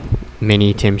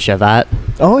Mini Tim Chevat.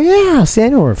 Oh yeah,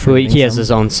 Samuel. He has his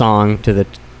own song to the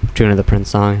tune of the Prince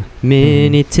song.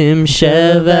 Mini Tim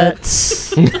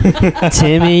Chevets,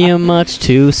 Timmy, you're much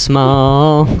too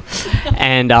small.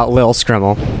 And Lil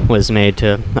Scrimmel was made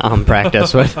to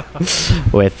practice with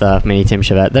Mini Tim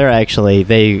Chevet.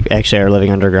 They actually are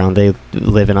living underground. They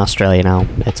live in Australia now.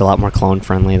 It's a lot more clone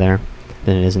friendly there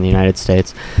than it is in the United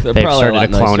States. They've started a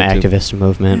clone activist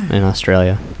movement in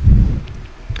Australia.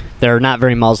 They're not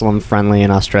very Muslim friendly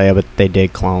in Australia, but they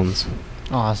dig clones.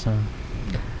 Awesome.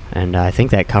 And I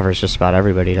think that covers just about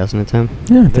everybody, doesn't it, Tim?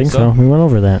 Yeah, I think so. We went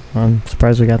over that. I'm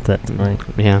surprised we got that tonight.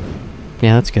 Yeah,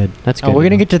 that's good. That's good. Oh, we're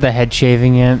gonna get to the head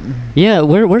shaving yet? Yeah,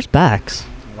 where's Bax?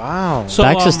 Wow. So,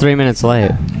 Bax is 3 minutes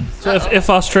late. So if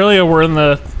Australia were in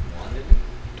the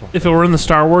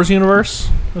Star Wars universe,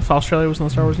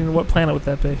 what planet would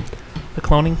that be? The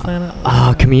cloning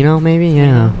planet? Camino, maybe.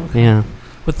 Yeah, yeah.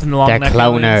 With the long neck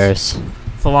cloners. Aliens?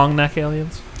 The long neck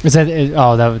aliens. Is that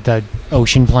the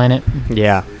ocean planet?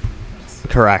 Yeah.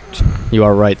 Correct. You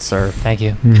are right, sir. Thank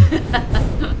you.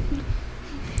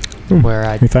 We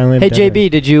finally hey,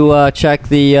 JB, did you check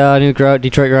the new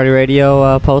Detroit Rowdy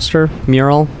Radio poster,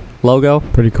 mural, logo?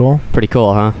 Pretty cool. Pretty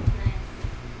cool, huh?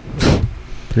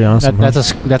 Pretty awesome.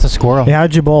 That's a squirrel. Hey,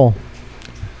 how'd you bowl?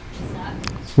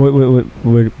 What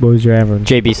was your average?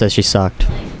 JB says she sucked.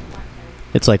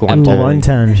 It's like 110.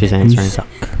 110. She's answering. You suck.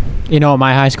 You know what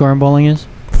my high score in bowling is?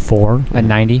 4. At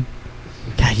 90.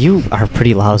 God, you are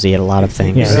pretty lousy at a lot of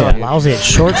things. Yeah, lousy at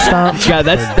shortstop. God,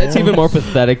 that's even more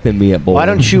pathetic than me at bowling. Why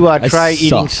don't you try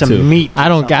eating some meat? I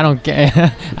don't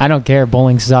care. I don't care.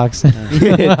 Bowling sucks.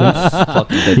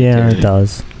 Yeah, it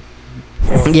does.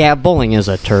 Yeah, bowling is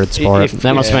a turd sport.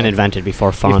 That must have been invented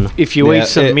before fun. If you ate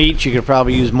some meat, you could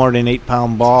probably use more than an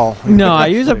 8-pound ball. No, I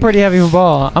use a pretty heavy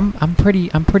ball. I'm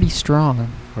pretty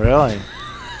strong. Really?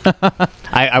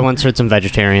 I once heard some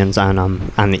vegetarians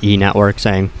on the E Network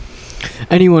saying,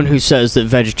 anyone who says that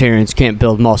vegetarians can't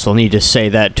build muscle need to say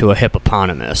that to a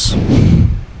hippopotamus.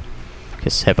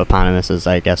 Because hippopotamuses,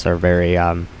 I guess, are very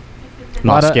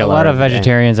muscular. A lot of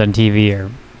vegetarians on TV are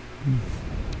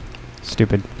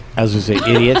stupid. I was going to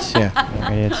say idiots.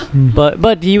 Yeah. Idiots.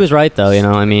 But he was right, though.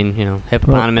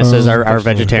 Hippopotamuses are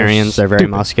vegetarians. They're very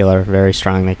muscular, very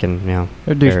strong. They can, They're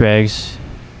douchebags.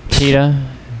 PETA.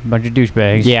 Bunch of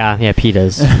douchebags. Yeah,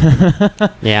 PETAs.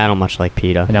 Yeah, I don't much like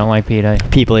PETA. I don't like PETA.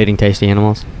 People eating tasty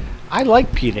animals. I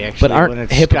like PETA, actually. But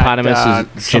aren't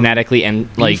hippopotamuses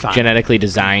genetically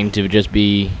designed to just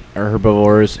be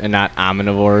herbivores and not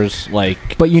omnivores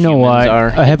like But you know what?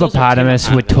 A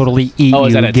hippopotamus would totally eat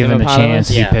you given the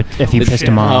chance if you pissed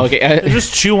him off. Oh, okay. They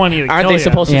just chew on you. Aren't they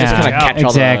supposed to just kind of catch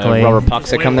all the rubber pucks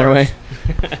that come their way?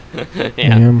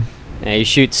 Yeah. Yeah, you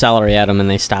shoot celery at them and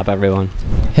they stop everyone.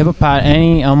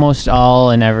 almost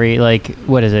all and every, like,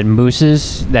 what is it,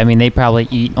 mooses? I mean, they probably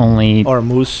eat only... Or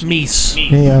moose. Meese.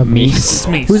 Yeah, meese.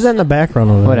 Who's that in the background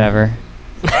over there? Whatever.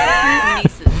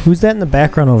 Who's that in the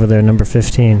background over there, number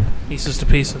 15? Pieces to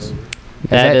pieces.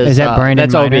 Is that Brandon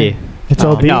That's Miner? OB. It's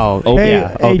OB? No, OB. Hey,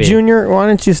 Yeah, hey, OB. Junior, why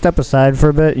don't you step aside for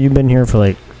a bit? You've been here for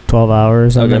like 12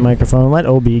 hours on Okay. the microphone. Let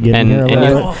OB get in here a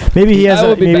little bit. Maybe he has I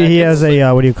will a, be maybe back. he has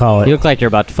a what do you call it? You look like you're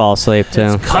about to fall asleep,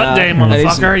 too. Cut day, I need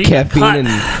some motherfucker. You get caffeine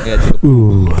cut. and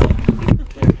Ooh.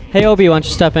 Hey, OB, why don't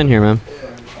you step in here, man?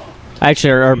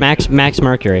 Actually, or Max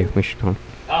Mercury. We should call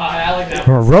him.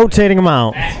 We're rotating him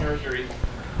out.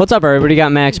 What's up, everybody?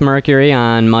 Got Max Mercury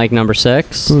on mic number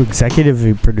 6. Ooh,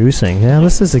 executive producing. Yeah,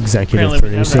 this is executive Apparently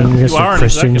we have producing. that. You Mr. are an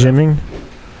Christian executive. Jimming.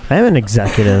 I am an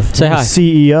executive. Say hi.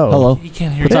 CEO. Hello. You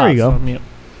can't hear There you. you go. So I'm mute.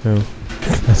 Oh,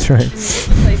 that's right.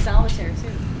 Play solitaire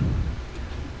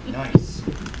too. Nice.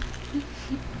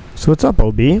 So what's up,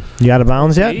 OB? You out of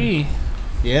bounds yet? Gee,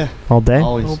 Yeah. All day?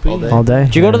 Always. OB. All day. All day?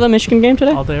 Did you go to the Michigan game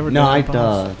today? all day, every No, day. I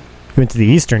boss. You went to the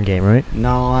Eastern game, right?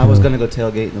 no, I was gonna go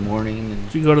tailgate in the morning, and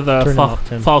Did you go to the Turn it fall, off,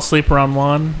 Tim. fall asleep around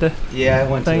 1? yeah,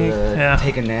 I went Thing? to Yeah.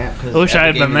 take a nap because I wish I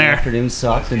had been there. The afternoon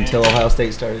sucked until Ohio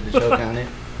State started to choke on it.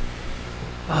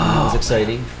 It was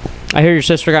exciting. I hear your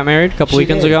sister got married a couple She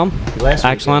weekends did. ago. Last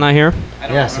Excellent, I hear.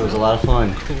 Yes, it was a lot of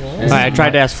fun. And I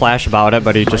tried to ask Flash about it,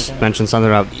 but he just mentioned something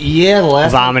about Yeah, the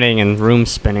last vomiting and room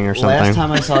spinning or something. Last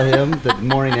time I saw him, the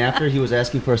morning after, he was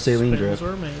asking for a saline drip. Those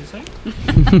were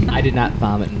amazing. I did not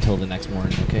vomit until the next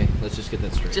morning. Okay, let's just get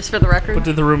that straight. Just for the record. What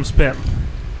did the room spin?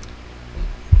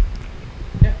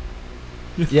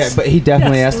 Yeah, but he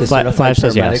definitely Yes, asked his Flash certified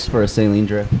says paramedic yes. for a saline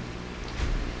drip.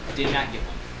 Did not get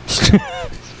one.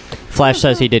 Flash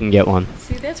says he didn't get one.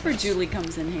 See, that's where Julie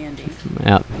comes in handy.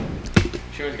 Yep.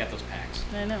 She always got those packs.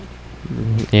 I know.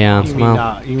 Yeah.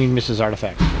 Well, You mean Mrs.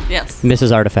 Artifact? Yes.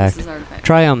 Mrs. Artifact. Mrs. Artifact.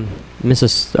 Try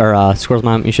Mrs. or Squirrel's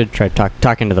mom. You should try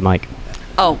talking to the mic.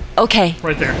 Oh, okay.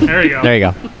 Right there. There you go. There you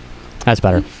go. That's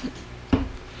better.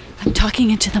 I'm talking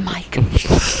into the mic.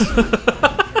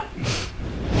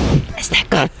 Is that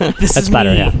good? This That's is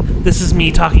better, me. yeah. This is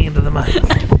me talking into the mic.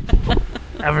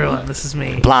 Everyone, this is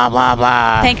me. Blah blah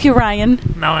blah. Thank you, Ryan.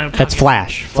 Now I'm talking. That's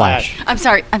Flash. Flash. I'm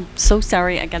sorry. I'm so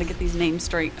sorry. I got to get these names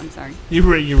straight. I'm sorry. You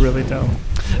really don't.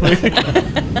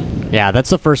 Yeah, that's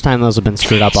the first time those have been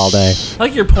screwed up all day.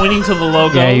 Like you're pointing to the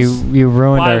logos. Yeah, you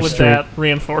ruined Why our would streak. that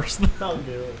reinforce them?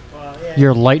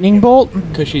 Your lightning bolt?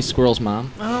 Because she's Squirrel's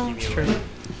mom. Oh, it's true.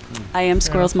 I am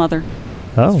Squirrel's mother.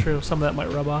 Oh. It's true. Some of that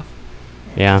might rub off.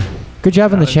 Yeah. Good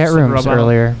job in the just chat said rooms rub on.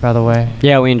 earlier, by the way.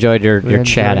 Yeah, we enjoyed your enjoyed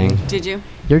chatting. it. Did you?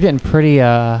 You're getting pretty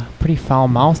foul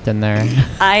mouthed in there.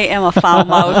 I am a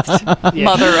foul-mouthed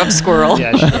mother of squirrel.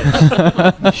 Yeah,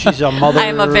 she is. She's a mother. I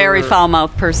am a very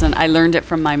foul-mouthed person. I learned it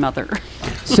from my mother.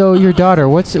 So your daughter,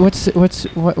 why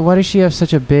does she have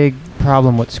such a big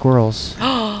problem with squirrels?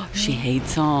 She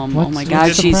hates them. Oh What's- my God,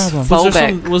 what's the she's problem?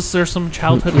 phobic. Was there some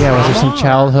childhood? Yeah, was there some trauma?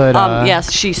 childhood?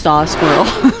 Yes, she saw a squirrel.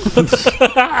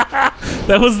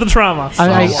 That was the trauma.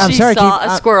 I'm she sorry. saw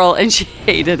a squirrel and she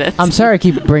hated it. I'm sorry I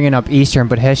keep bringing up Eastern,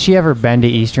 but has she ever been to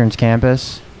Eastern's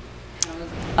campus?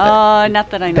 Not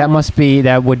that I know.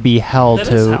 That would be hell That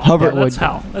to. is hell. that That's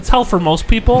hell. That's hell for most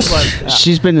people, but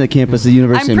She's been to the campus of the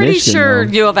University I'm pretty of Michigan. sure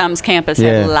though. U of M's campus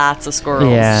Yeah. had lots of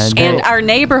squirrels. Yeah, and our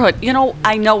neighborhood,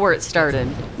 I know where it started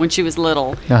when she was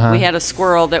little. Uh-huh. We had a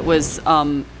squirrel that was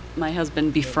my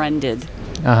husband befriended.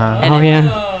 Uh-huh. And Oh, it,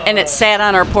 yeah. And it sat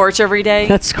on our porch every day.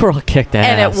 That squirrel kicked ass.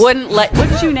 and it wouldn't let. What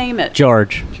did you name it?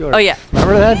 George. Oh yeah.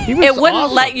 Remember that? He was It wouldn't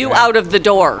awesome. let you out of the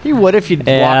door. He would if you'd walk.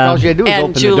 Yeah. All you had to do was And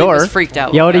open Julie the door. was freaked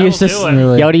out. Yoda used to That'll do it.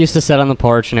 Really? Yoda used to sit on the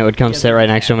porch and it would come sit right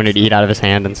next to him and he'd eat out of his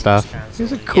hand and stuff.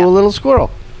 He's a cool little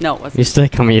squirrel. No, it He wasn't. used to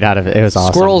come eat out of it. It was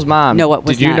awesome. Squirrel's mom. No, it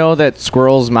was Did you not. know that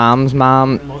Squirrel's mom's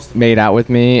mom made out with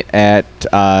me at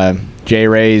J.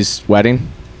 Ray's wedding?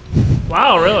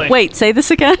 wow, really? Wait, say this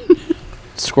again.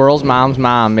 Squirrel's mom's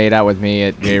mom made out with me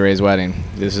at J. Ray's wedding.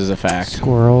 This is a fact.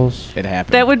 Squirrels. It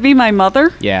happened. That would be my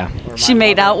mother. Yeah. She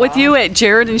made out with you at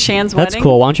Jared and Shan's That's wedding.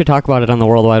 cool. Why don't you talk about it on the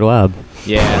World Wide Web?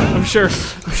 Yeah. I'm sure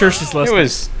she's It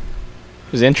listening.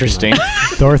 was interesting.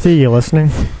 Dorothy, you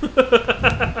listening?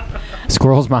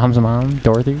 Squirrel's mom's mom,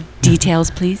 Dorothy.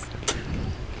 Details, please.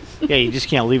 Yeah, you just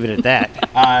can't leave it at that.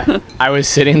 I was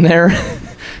sitting there.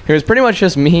 It was pretty much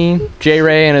just me, J.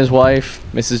 Ray, and his wife,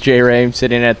 Mrs. J. Ray,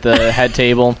 sitting at the head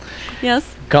table.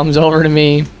 Yes. Comes over to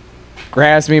me,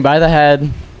 grabs me by the head,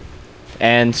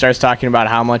 and starts talking about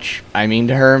how much I mean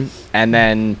to her, and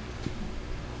then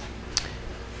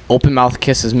open mouth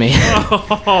kisses me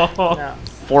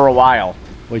for a while.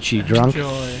 Was she drunk?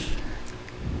 Joy.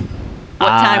 What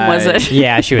time was it?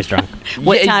 Yeah, she was drunk.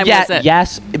 What time was it?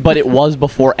 Yes, but it was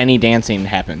before any dancing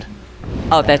happened.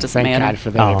 Oh, that doesn't Thank matter. God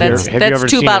for that.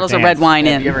 That's 2 bottles of red wine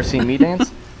in. Have you ever seen me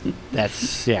dance?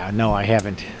 No, I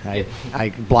haven't.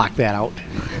 I blocked that out.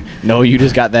 No, you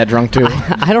just got that drunk too.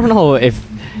 I don't know if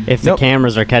the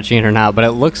cameras are catching it or not, but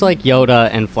it looks like Yoda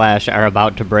and Flash are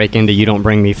about to break into "You Don't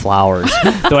Bring Me Flowers."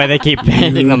 The way they keep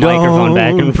handing the microphone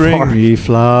back and bring forth. me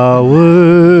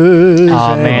flowers.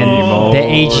 Oh man, the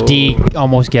HD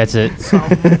almost gets it.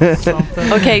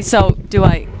 Okay, so do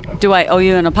I owe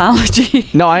you an apology?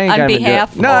 No, I ain't on gonna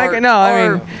behalf. do it. No, I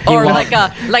mean, or like a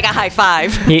high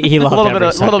five. He loved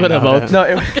a little bit of both.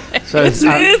 No, So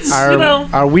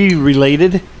are we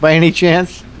related by any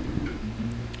chance?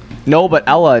 No, but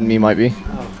Ella and me might be.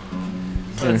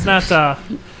 It's not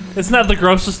the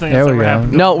grossest thing There that's we ever go.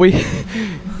 happened. No,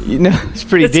 It's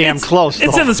pretty damn close.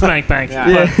 It's though. in the spank bank,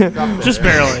 but just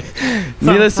barely. It's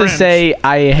on Needless to fringe. say,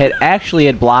 I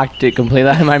had blocked it completely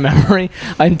out of my memory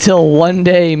until one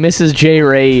day Mrs. J.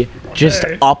 Ray just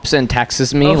ups and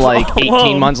texts me like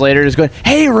 18 months later, just going,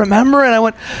 "Hey, remember?" And I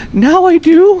went, "Now I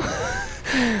do."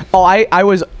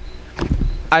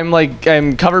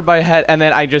 I'm covered by a head, and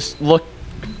then I just look.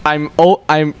 I'm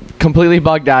completely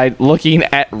bug-eyed, looking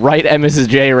right at Mrs.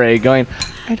 J. Ray, going,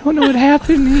 "I don't know what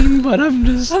happened, but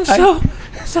I'm so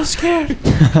scared."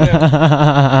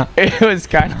 It was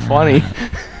kind of funny.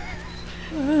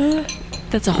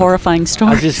 That's a horrifying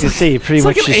story. I was just gonna say, pretty It's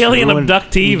much like an just alien ruined,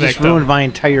 abductee you just victim. ruined my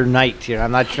entire night here.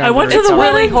 I'm not trying. I went to the It's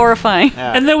really horrifying.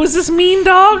 and there was this mean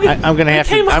dog. I'm gonna have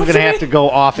to. came I'm up gonna to have me. to go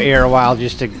off air a while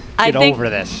just to I get think over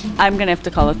this. I'm gonna have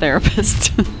to call a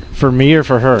therapist. For me or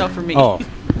for her? No, for me. Oh,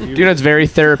 Do you know it's very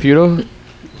therapeutic?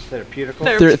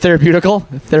 Therapeutical.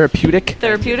 Therapeutic?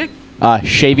 Therapeutic?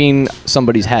 Shaving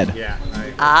somebody's head. Yeah.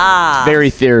 Ah. Very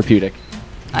therapeutic.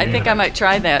 I think I might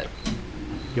try that.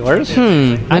 Yours?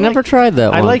 I never tried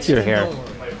that one. I like your hair.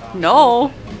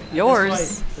 No,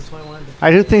 yours. I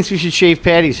do think we should shave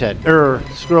Patty's head or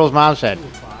Squirrel's mom's head.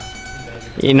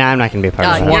 I'm not gonna be a part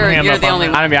of that. You're the only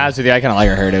I'm one. gonna be honest with you, I kind of like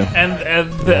her hair too.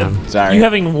 And Sorry. you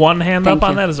having one hand Thank up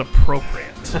on you. that is appropriate.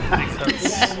 Because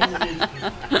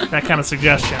that kind of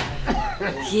suggestion.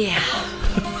 Yeah.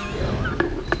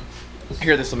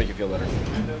 Here, this will make you feel better.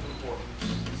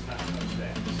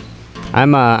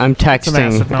 I'm texting.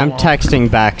 massive I'm no-wall. texting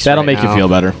Bex. That'll right make you now, feel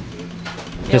better.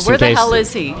 Yeah, just where in the case. hell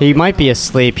is he? He might be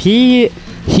asleep.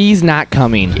 He's not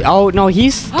coming. Oh no,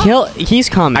 he's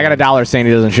coming. I got $1 saying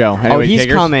he doesn't show. Anyway, he's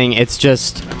takers? coming. It's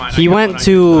just he went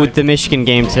to the Michigan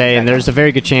game today, and there's a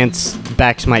very good chance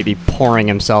Bex might be pouring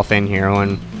himself in here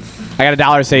when. I got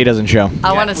 $1 say he doesn't show.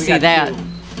 I want to see that.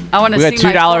 I want to We see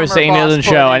got my $2 former saying he boss doesn't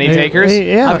pour show. it Any in. takers?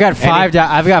 Yeah. I've got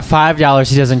 $5.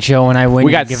 He doesn't show when I win.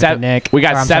 We you got give it to Nick. We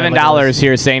got Or I'm sorry, $7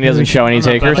 here saying he doesn't show. Any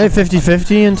takers? Hey,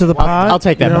 50-50 into the pot. I'll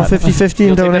take that You know, bet. 50-50 and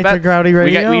You'll take donate that to bet? Grouty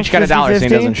Radio. We each got $1 saying he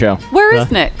doesn't show. Where is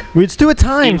Nick? Let's do a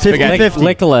time. Spaghetti. 50-50.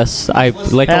 Nicholas, Half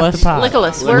the Nicholas. pot.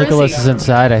 Nicholas, where Nicholas is is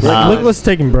inside. I think. Nicholas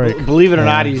taking break. Believe it or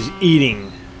not, he's eating.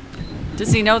 he?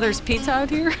 Does he know there's pizza out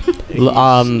here?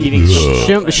 Eating.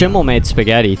 Schimmel made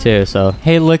spaghetti too, so.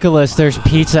 Hey, Nicholas, there's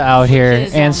pizza out here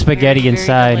and spaghetti And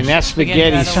inside. that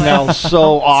spaghetti smells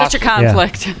so awesome. Such a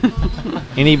conflict.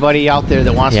 Anybody out there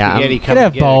that wants Yeah, spaghetti, Could come have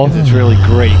and get it, both. 'cause it's really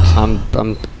great.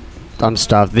 I'm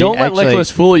stuffed. Don't let Nicholas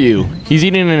fool you. He's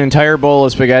eating an entire bowl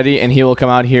of spaghetti, and he will come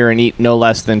out here and eat no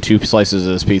less than 2 slices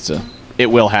of this pizza. It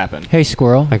will happen. Hey,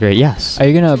 Squirrel. Okay, yes. Are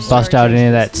you gonna bust out any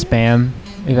of that spam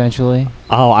eventually?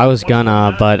 Oh, I was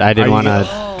gonna, but I didn't want to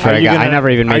drag out. I never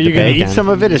even made the Are you bacon. gonna eat some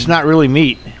of it? It's not really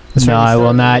meat. No, I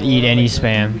will not eat any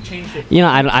spam. You know,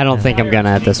 I don't think I'm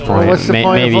gonna at this point. what's the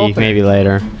point of opening? Maybe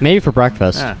later. Maybe for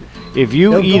breakfast. Yeah. If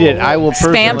you eat it, I will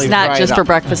personally Spam's not fry just it for up.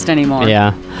 breakfast anymore.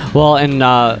 Yeah. Well, and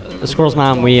Squirrel's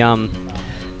mom, we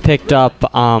picked up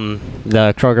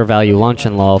the Kroger Value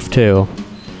Luncheon Loaf too,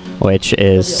 which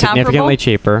is significantly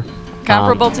cheaper.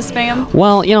 Comparable to Spam?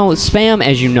 Well, you know, Spam,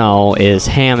 as you know, is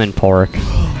ham and pork.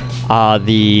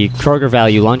 The Kroger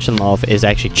Value Luncheon Loaf is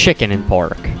actually chicken and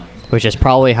pork, which is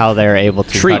probably how they're able to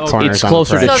Treat. cut corners It's on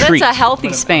closer the to So price. treat. that's a healthy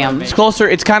Spam. It's closer.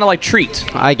 It's kind of like treat.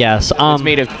 I guess. It's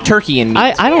made of turkey and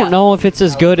meat. I don't know if it's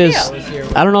as good as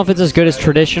I don't know if it's as good as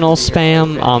traditional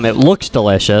Spam. It looks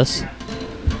delicious.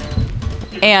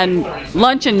 And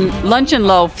luncheon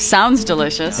loaf sounds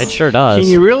delicious. It sure does. Can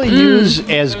you really use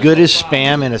as good as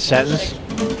Spam in a sentence?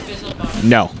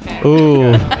 No.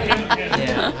 Ooh.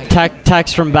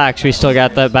 Text from Bex. We still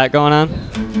got that bet going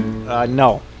on?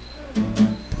 No.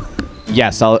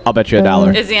 Yes, I'll bet you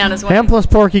 $1. Is he on his way? Ham plus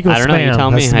pork equals I don't know, you Spam. tell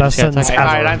me. That's the I best just gotta sentence text. ever.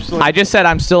 All right, I'm still. I just said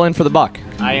I'm still in for the buck.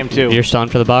 I am too. You're still in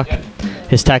for the buck?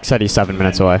 His text said he's 7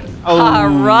 minutes away. All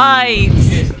right.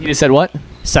 He just said what?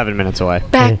 7 minutes away.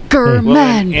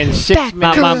 Beckerman. In 6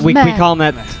 minutes. We call him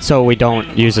that so we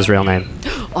don't use his real name.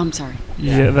 Oh, I'm sorry.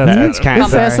 Yeah, that's kind How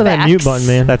fast is that mute button,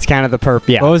 man? That's kind of the perp.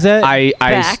 Yeah. What was that?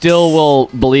 I still will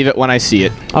believe it when I see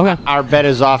it. Okay. Our bet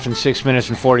is off in 6 minutes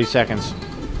and 40 seconds.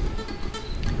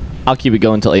 I'll keep it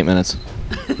going until 8 minutes.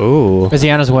 Ooh. Is he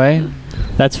on his way?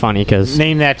 That's funny because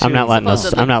Name that too. I'm not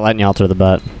letting you alter the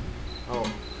bet.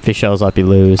 If he shows up, you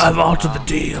lose. I've altered the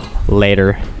deal.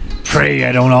 Later. Pray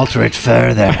I don't alter it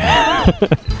further.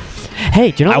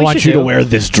 Hey, do you know what we should do? to wear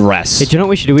this dress. Hey, do you know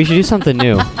what we should do? We should do something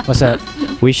new. What's that?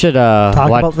 We should Talk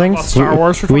about things? Star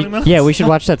Wars for 20 minutes? Yeah, we should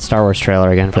watch that Star Wars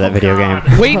trailer again for that video game.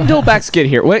 Wait until Bex get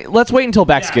here. Let's wait until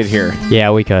Bex get here.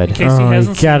 Yeah, we could. In case he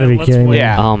hasn't you gotta seen be it, kidding me.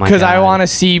 Yeah. Oh my Because I God. want to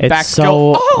see It's Bex so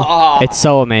go. Oh! it's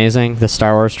so amazing. The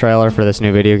Star Wars trailer for this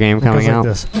new video game coming Goes out.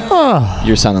 like this. Oh.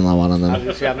 Your son-in-law wanted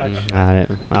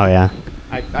them. Oh yeah.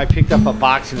 I picked up a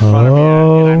box in front of me,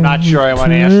 and I'm not sure I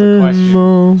want to ask the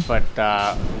question.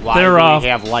 But why do we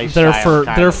have lifestyle?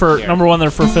 They're for number one.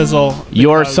 They're for Fizzle.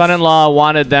 Your son-in-law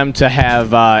wanted them to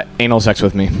have anal sex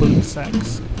with me. Lewd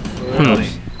sex.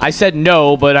 I said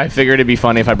no, but I figured it'd be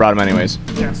funny if I brought him anyways.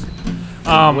 Yes.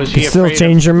 Was he Still afraid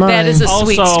change your mind. That is a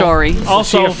sweet story.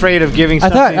 Was he afraid of giving I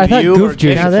something thought to you? Goof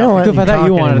Juice. Yeah, they don't let Goof, you I thought talk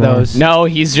you wanted anymore. those. No,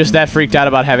 he's just that freaked out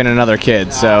about having another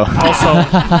kid. So Also,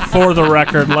 for the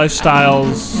record,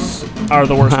 Lifestyles are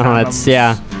the worst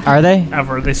condoms Are they?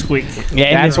 ever. They squeak.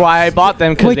 yeah, that's why I bought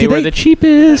them because Wait, they did were they- the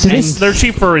cheapest. They're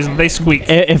cheap for a reason. They squeak.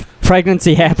 If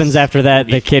pregnancy happens after that,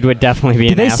 the kid would definitely be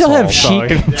Do an they still have asshole,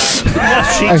 Chic?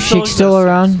 Yeah, Are Chic still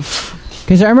around?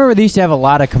 Because I remember they used to have a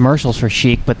lot of commercials for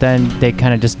Chic, but then they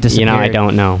kind of just disappeared. You know, I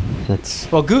don't know. That's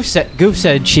Well, Goof said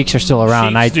Chics are still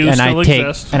around. Cheeks do still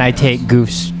exist. I take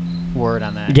Goof's word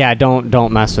on that. yeah.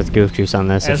 Don't mess with Goof Juice on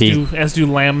this. As do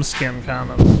lambskin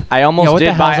condoms. I almost what the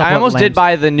did hell's buy. up I with almost did lambs?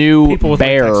 buy the new People with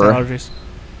bear. latex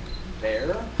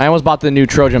allergies. I almost bought the new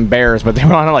Trojan bears, but they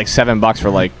were on like $7 for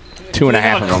like two and a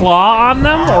half Have of a them. claw on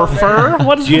them or fur?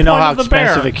 What is Do you the know point how of the bear?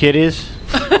 expensive a kid is?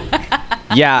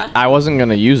 Yeah, I wasn't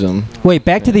gonna use them. Wait,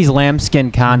 back to these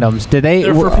lambskin condoms. Did they?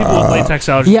 They're for people with latex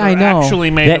allergies. Yeah, I They're know.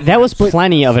 Actually made. that was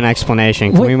plenty of an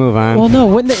explanation. Can Wait, we move on? Well, no.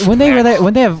 Wouldn't they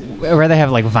rather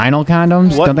have like vinyl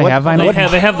condoms? Don't they have vinyl?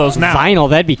 They have those now. Vinyl,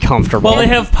 that'd be comfortable. Well, they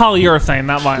have polyurethane,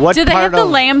 not vinyl. Do they have the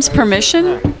lamb's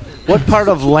permission? What part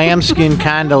of lambskin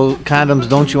condoms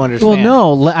don't you understand?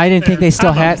 Well, no. I didn't think they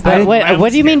still had.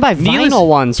 What do you mean by vinyl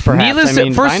ones? Perhaps. I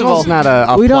mean, first of vinyl's all, not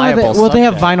a we don't have. pliable Well, they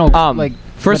have subject. vinyl. Like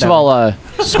First of all,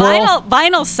 Squirrel.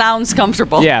 Vinyl sounds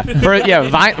comfortable. Yeah,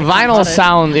 vinyl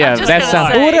sound. Yeah, just that gonna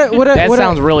sounds. say. That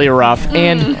sounds really rough.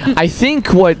 And I think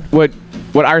what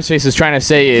Arseface is trying to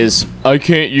say is I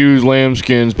can't use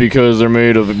lambskins because they're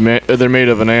made of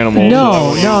an animal.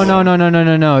 No.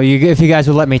 If you guys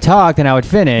would let me talk, then I would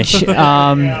finish.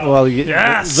 Well,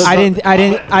 yes. I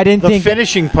didn't the think.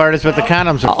 finishing part is what the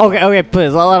condoms are. Okay,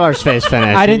 please let our space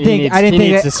finish. I didn't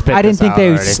think they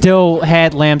already. still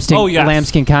had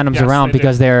lambskin condoms Yes, around they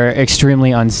because they're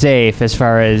extremely unsafe as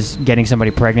far as getting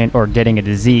somebody pregnant or getting a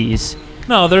disease.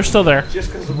 No, they're still there.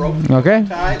 Okay,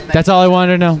 that's all I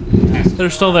wanted to know. They're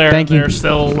still there. Thank you. They're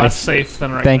still less safe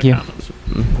than regular Thank you.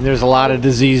 condoms. There's a lot of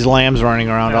diseased lambs running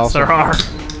around Yes, also. there are.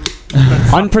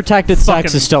 Unprotected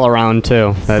sex is still around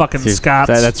too. Fucking Scots.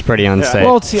 That's pretty unsafe.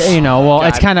 Well,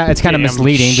 it's kind of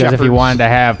misleading because if you shepherds. wanted to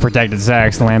have protected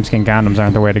sex, the lambskin condoms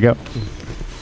aren't the way to go.